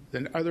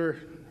 then other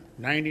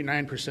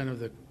 99% of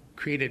the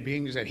created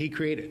beings that he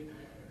created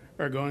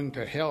are going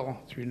to hell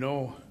through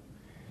no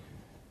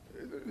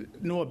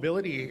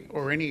ability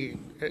or any,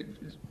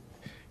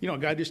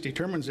 God just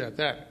determines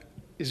that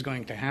is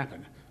going to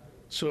happen.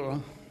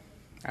 So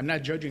I'm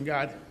not judging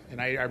God,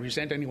 and I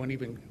resent anyone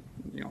even,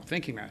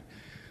 thinking that.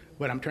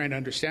 But I'm trying to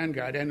understand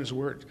God and his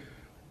word.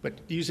 But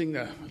using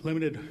the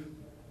limited,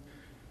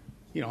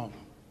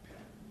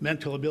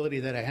 mental ability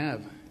that I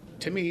have,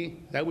 to me,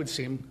 that would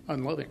seem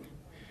unloving.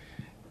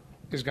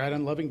 Is God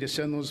unloving to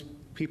send those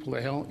people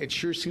to hell? It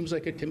sure seems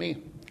like it to me.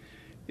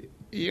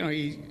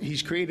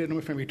 He's created them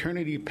from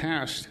eternity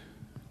past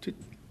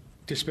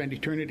to spend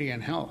eternity in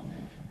hell.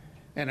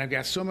 And I've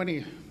got so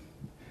many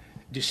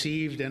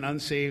deceived and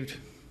unsaved,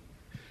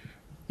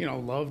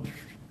 loved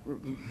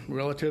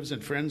relatives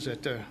and friends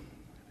that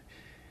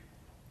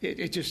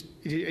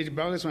it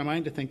boggles my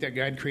mind to think that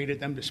God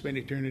created them to spend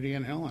eternity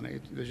in hell. And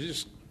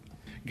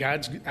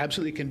God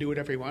absolutely can do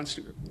whatever he wants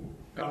to.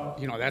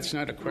 That's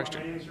not a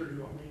question. Do you want my answer or do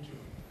you want me to?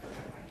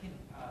 I can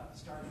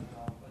start and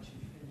I'll let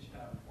you finish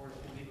or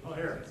maybe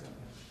Here.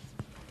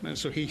 And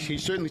so he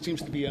certainly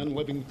seems to be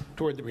unloving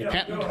toward the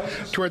repentant,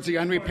 towards the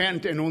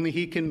unrepentant, and only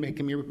he can make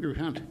him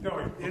repent.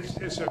 No,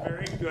 it's a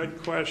very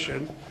good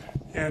question,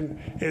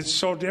 and it's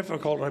so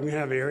difficult. I'm going to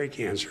have Eric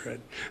answer it.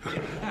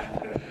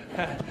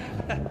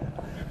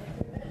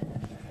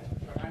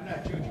 I'm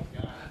not judging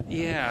God.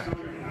 Yeah.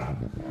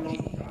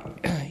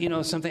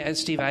 Something,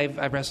 Steve,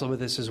 I've wrestled with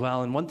this as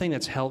well. And one thing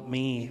that's helped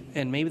me,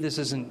 and maybe this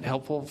isn't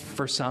helpful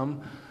for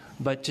some,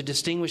 but to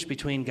distinguish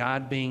between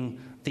God being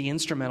the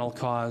instrumental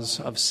cause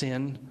of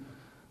sin,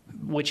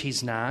 which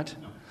he's not.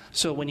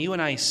 So when you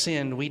and I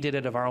sinned, we did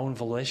it of our own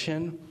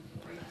volition.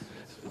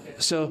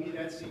 So,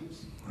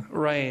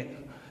 right.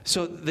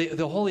 So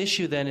the whole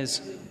issue then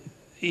is,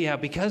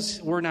 because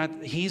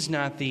he's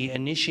not the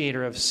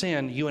initiator of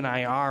sin, you and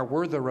I are.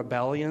 We're the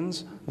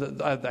rebellions.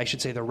 I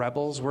should say the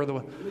rebels.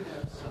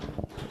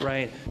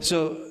 Right.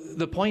 So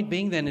the point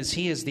being then is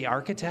he is the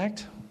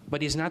architect,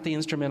 but he's not the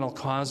instrumental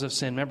cause of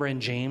sin. Remember in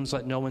James,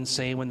 let no one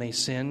say when they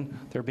sin,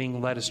 they're being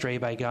led astray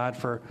by God,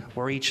 for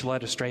we're each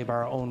led astray by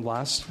our own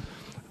lust.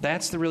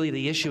 That's really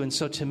the issue. And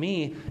so to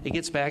me, it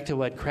gets back to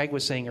what Craig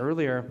was saying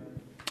earlier.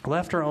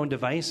 Left our own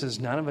devices,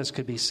 none of us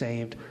could be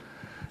saved.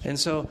 And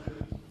so,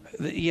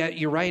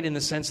 you're right in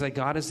the sense that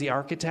God is the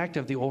architect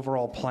of the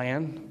overall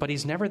plan, but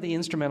he's never the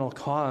instrumental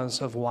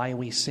cause of why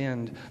we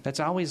sinned. That's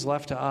always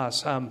left to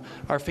us.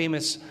 Our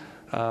famous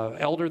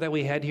elder that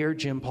we had here,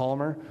 Jim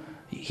Palmer,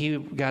 he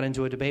got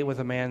into a debate with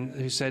a man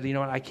who said,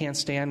 I can't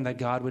stand that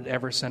God would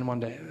ever send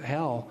one to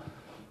hell.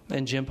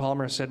 And Jim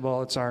Palmer said,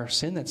 well, it's our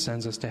sin that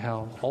sends us to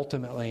hell,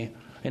 ultimately.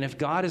 And if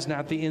God is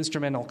not the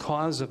instrumental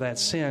cause of that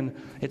sin,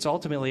 it's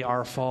ultimately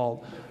our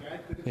fault.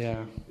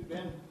 Yeah.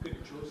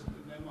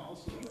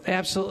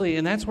 Absolutely,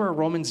 and that's where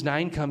Romans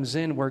 9 comes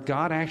in, where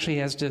God actually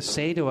has to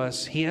say to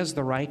us, he has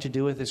the right to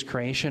do with his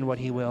creation what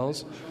he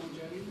wills.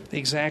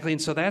 Exactly, and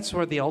so that's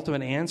where the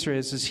ultimate answer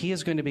is he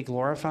is going to be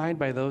glorified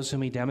by those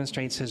whom he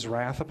demonstrates his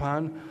wrath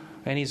upon,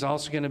 and he's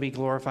also going to be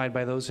glorified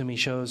by those whom he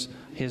shows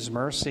his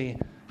mercy.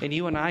 And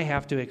you and I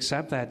have to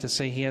accept that, to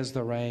say he has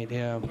the right.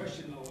 Yeah.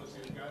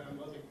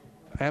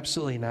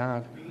 Absolutely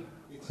not.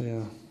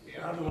 Yeah.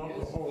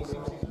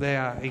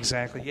 Yeah,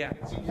 exactly. Yeah.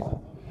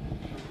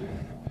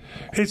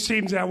 It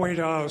seems that way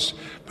to us.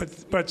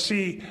 But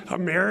see,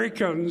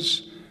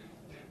 Americans,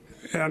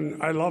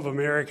 and I love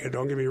America,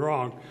 don't get me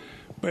wrong,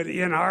 but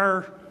in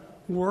our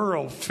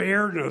world,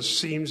 fairness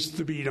seems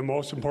to be the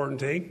most important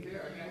thing. Yeah,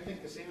 I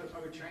think the same with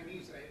other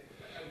Chinese.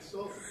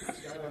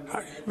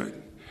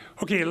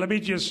 Okay, let me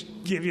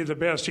just give you the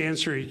best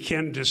answer you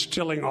can,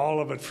 distilling all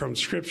of it from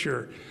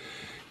Scripture.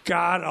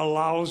 God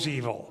allows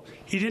evil.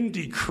 He didn't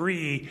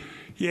decree,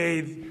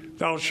 yea,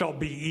 thou shalt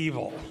be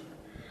evil.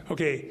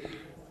 Okay,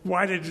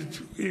 why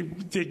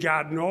did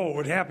God know it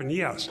would happen?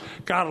 Yes,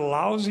 God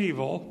allows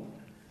evil.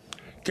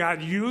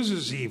 God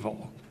uses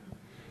evil.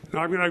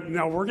 Now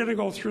we're gonna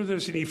go through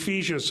this in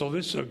Ephesians, so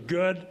this is a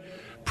good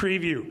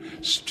preview.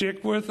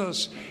 Stick with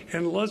us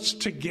and let's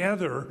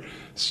together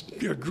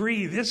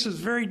agree. This is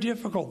very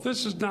difficult.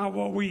 This is not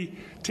what we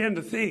tend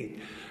to think.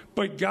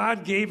 But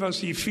God gave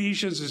us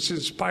Ephesians. It's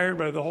inspired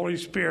by the Holy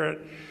Spirit.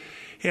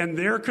 And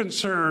their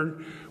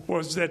concern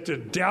was that the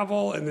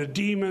devil and the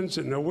demons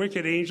and the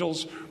wicked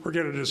angels were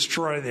going to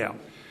destroy them.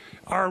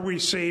 Are we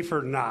safe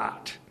or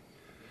not?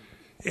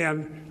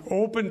 And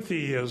open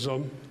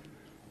theism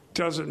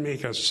doesn't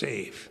make us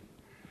safe.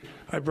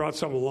 I brought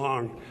some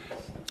along.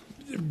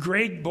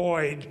 Greg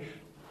Boyd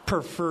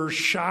prefers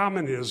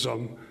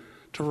shamanism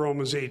to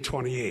Romans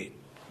 8:28.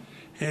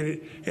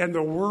 And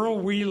the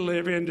world we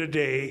live in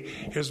today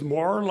is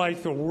more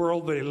like the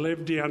world they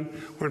lived in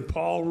when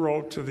Paul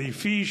wrote to the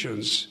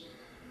Ephesians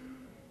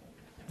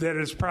than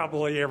it's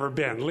probably ever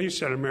been, at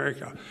least in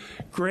America.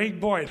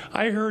 Greg Boyd,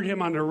 I heard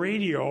him on the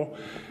radio.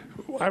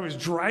 I was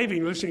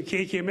driving, listening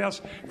to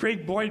KKMS.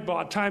 Greg Boyd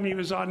bought time. He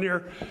was on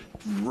there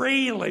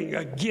railing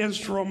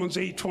against Romans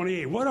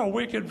 8:28. What a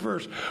wicked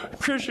verse.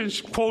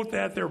 Christians quote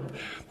that. They're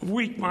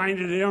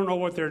weak-minded. They don't know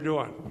what they're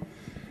doing.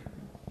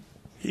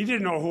 He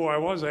didn't know who I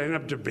was. I ended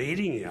up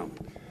debating him.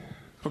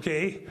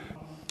 Okay?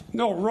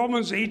 No,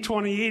 Romans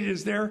 8:28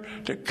 is there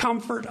to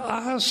comfort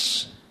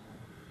us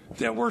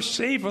that we're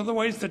safe.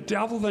 Otherwise, the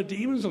devil, the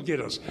demons will get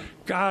us.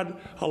 God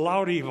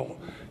allowed evil.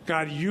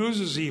 God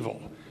uses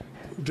evil.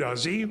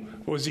 Does he?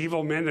 It was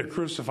evil men that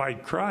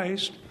crucified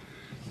Christ.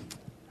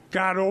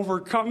 God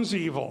overcomes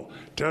evil.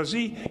 Does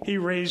he? He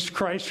raised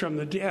Christ from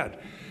the dead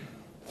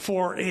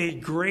for a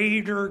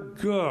greater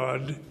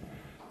good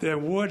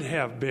than would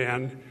have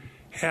been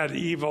had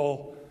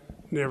evil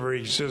never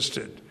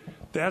existed.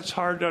 That's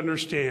hard to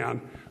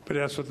understand, but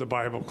that's what the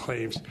Bible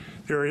claims.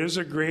 There is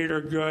a greater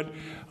good.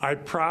 I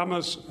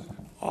promise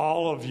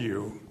all of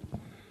you,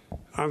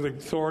 on the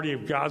authority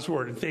of God's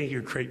word, and thank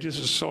you, Craig, this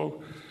is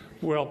so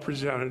well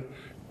presented,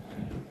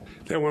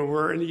 that when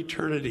we're in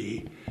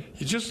eternity,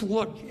 you just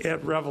look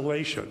at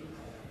Revelation.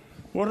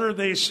 What are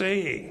they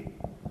saying?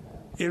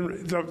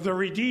 In the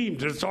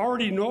redeemed, it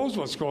already knows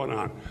what's going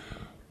on.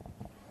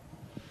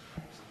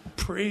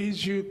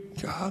 Praise you,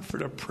 God, for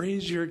the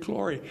praise of your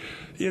glory.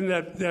 In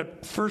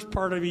that first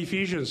part of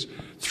Ephesians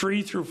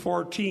 3 through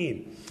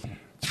 14,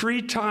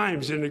 3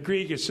 times in the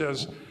Greek it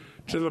says,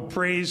 to the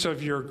praise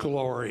of your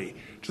glory,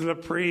 to the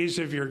praise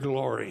of your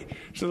glory,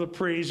 to the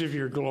praise of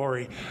your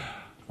glory.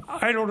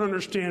 I don't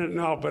understand it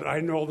now, but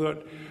I know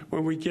that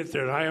when we get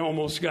there, and I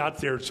almost got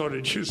there, so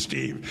did you,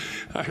 Steve.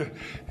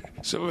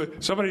 So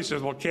somebody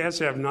says, well, cats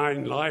have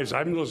 9 lives.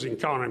 I'm losing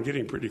count. I'm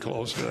getting pretty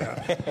close to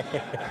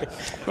that.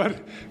 But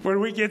when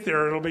we get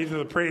there, it'll be to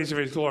the praise of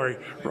his glory.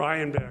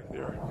 Ryan back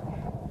there.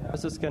 I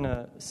was just going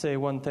to say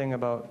one thing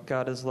about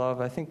God is love.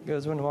 I think it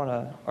was in one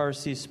of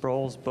R.C.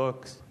 Sproul's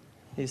books.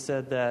 He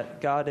said that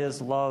God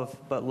is love,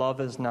 but love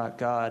is not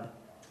God.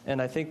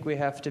 And I think we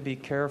have to be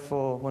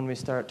careful when we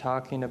start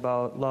talking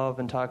about love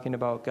and talking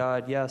about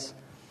God. Yes,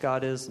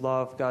 God is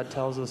love. God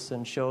tells us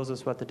and shows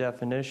us what the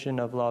definition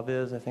of love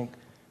is. I think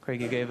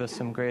Craigie gave us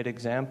some great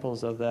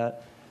examples of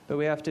that. But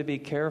we have to be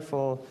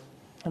careful,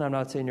 and I'm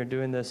not saying you're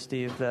doing this,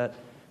 Steve, that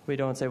we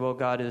don't say, well,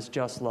 God is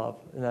just love,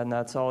 and then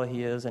that's all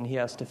he is, and he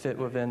has to fit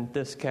within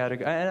this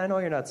category. And I know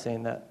you're not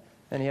saying that.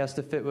 And he has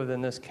to fit within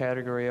this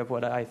category of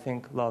what I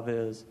think love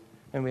is.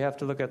 And we have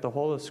to look at the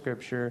whole of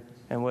Scripture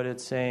and what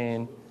it's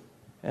saying,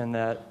 and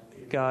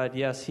that God,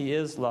 yes, he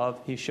is love.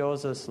 He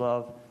shows us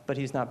love, but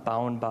he's not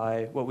bound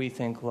by what we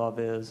think love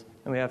is.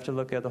 And we have to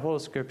look at the whole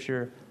of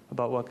Scripture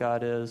about what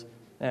God is.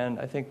 And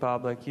I think,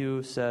 Bob, like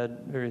you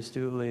said very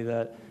astutely,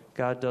 that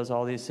God does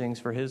all these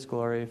things for his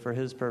glory, for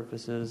his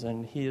purposes,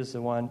 and he is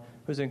the one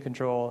who's in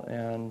control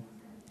and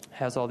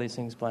has all these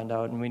things planned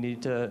out. And we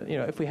need to,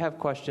 if we have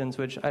questions,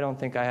 which I don't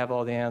think I have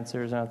all the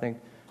answers, and I don't think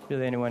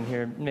really anyone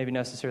here maybe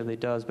necessarily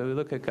does, but we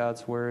look at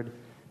God's word,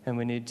 and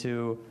we need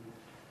to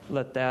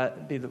let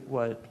that be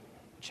what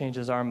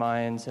changes our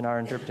minds and our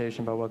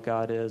interpretation about what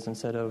God is,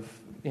 instead of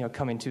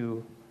coming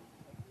to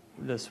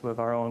this with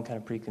our own kind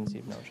of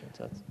preconceived notions.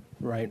 That's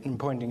right, and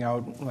pointing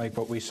out, like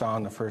what we saw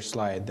on the first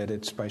slide, that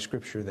it's by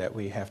Scripture that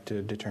we have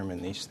to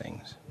determine these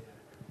things.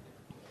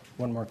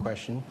 One more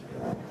question.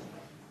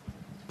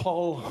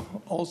 Paul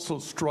also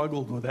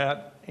struggled with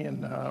that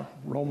in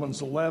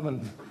Romans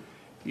 11.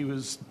 He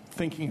was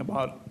thinking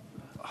about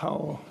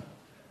how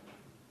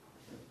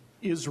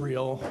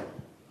Israel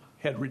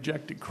had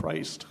rejected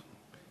Christ.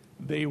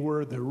 They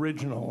were the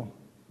original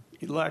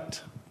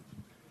elect.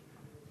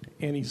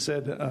 And he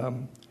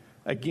said,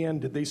 again,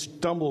 did they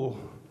stumble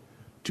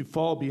to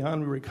fall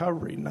beyond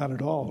recovery? Not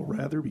at all.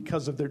 Rather,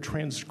 because of their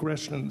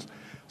transgressions,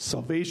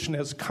 salvation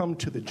has come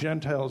to the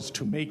Gentiles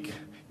to make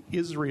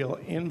Israel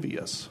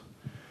envious.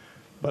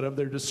 But of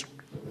their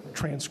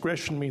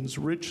transgression means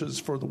riches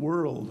for the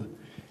world,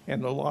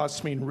 and the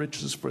loss mean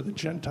riches for the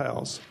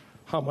Gentiles.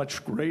 How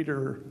much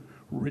greater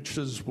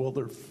riches will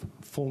their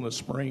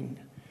fullness bring?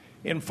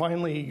 And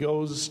finally, he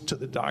goes to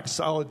the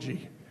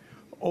doxology.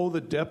 Oh,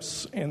 the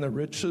depths and the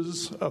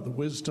riches of the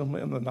wisdom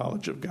and the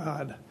knowledge of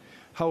God.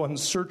 How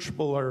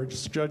unsearchable are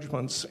his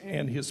judgments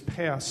and his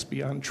paths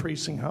beyond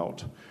tracing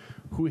out.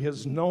 Who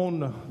has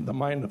known the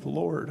mind of the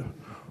Lord,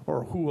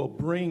 or who will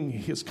bring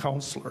his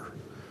counselor?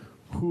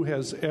 Who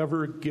has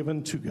ever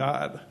given to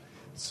God?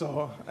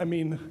 So,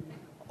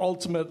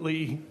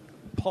 ultimately,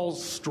 Paul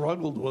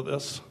struggled with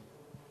this,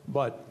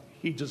 but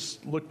he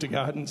just looked to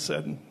God and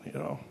said,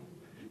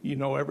 you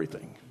know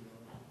everything.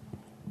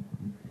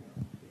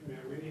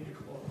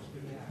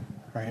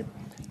 All right.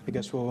 I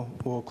guess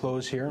we'll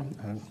close here.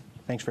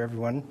 Thanks for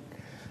everyone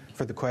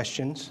for the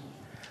questions.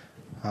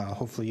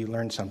 Hopefully you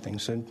learned something.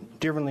 So,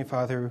 dear Heavenly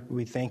Father,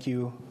 we thank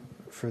you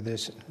for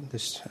this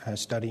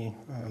study.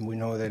 We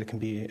know that it can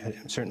be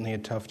certainly a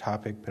tough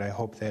topic, but I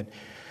hope that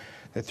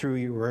that through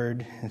your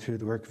word and through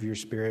the work of your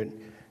Spirit,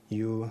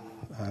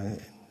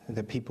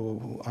 that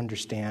people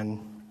understand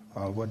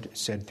what is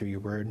said through your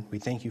word. We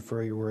thank you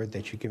for your word,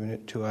 that you've given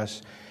it to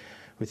us.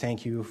 We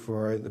thank you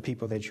for the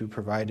people that you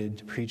provided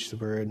to preach the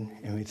word.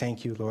 And we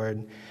thank you,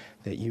 Lord,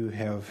 that you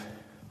have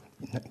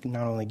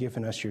not only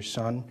given us your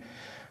Son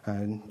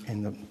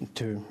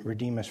to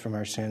redeem us from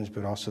our sins,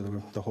 but also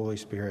the Holy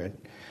Spirit,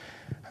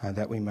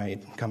 that we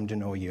might come to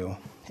know you.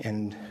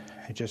 And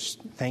I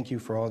just thank you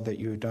for all that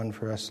you've done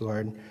for us,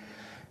 Lord.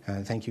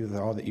 Thank you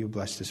for all that you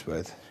blessed us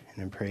with.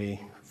 And I pray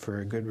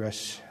for a good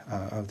rest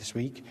of this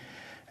week.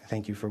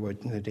 Thank you for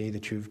the day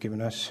that you've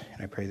given us.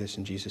 And I pray this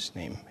in Jesus'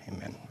 name.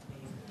 Amen.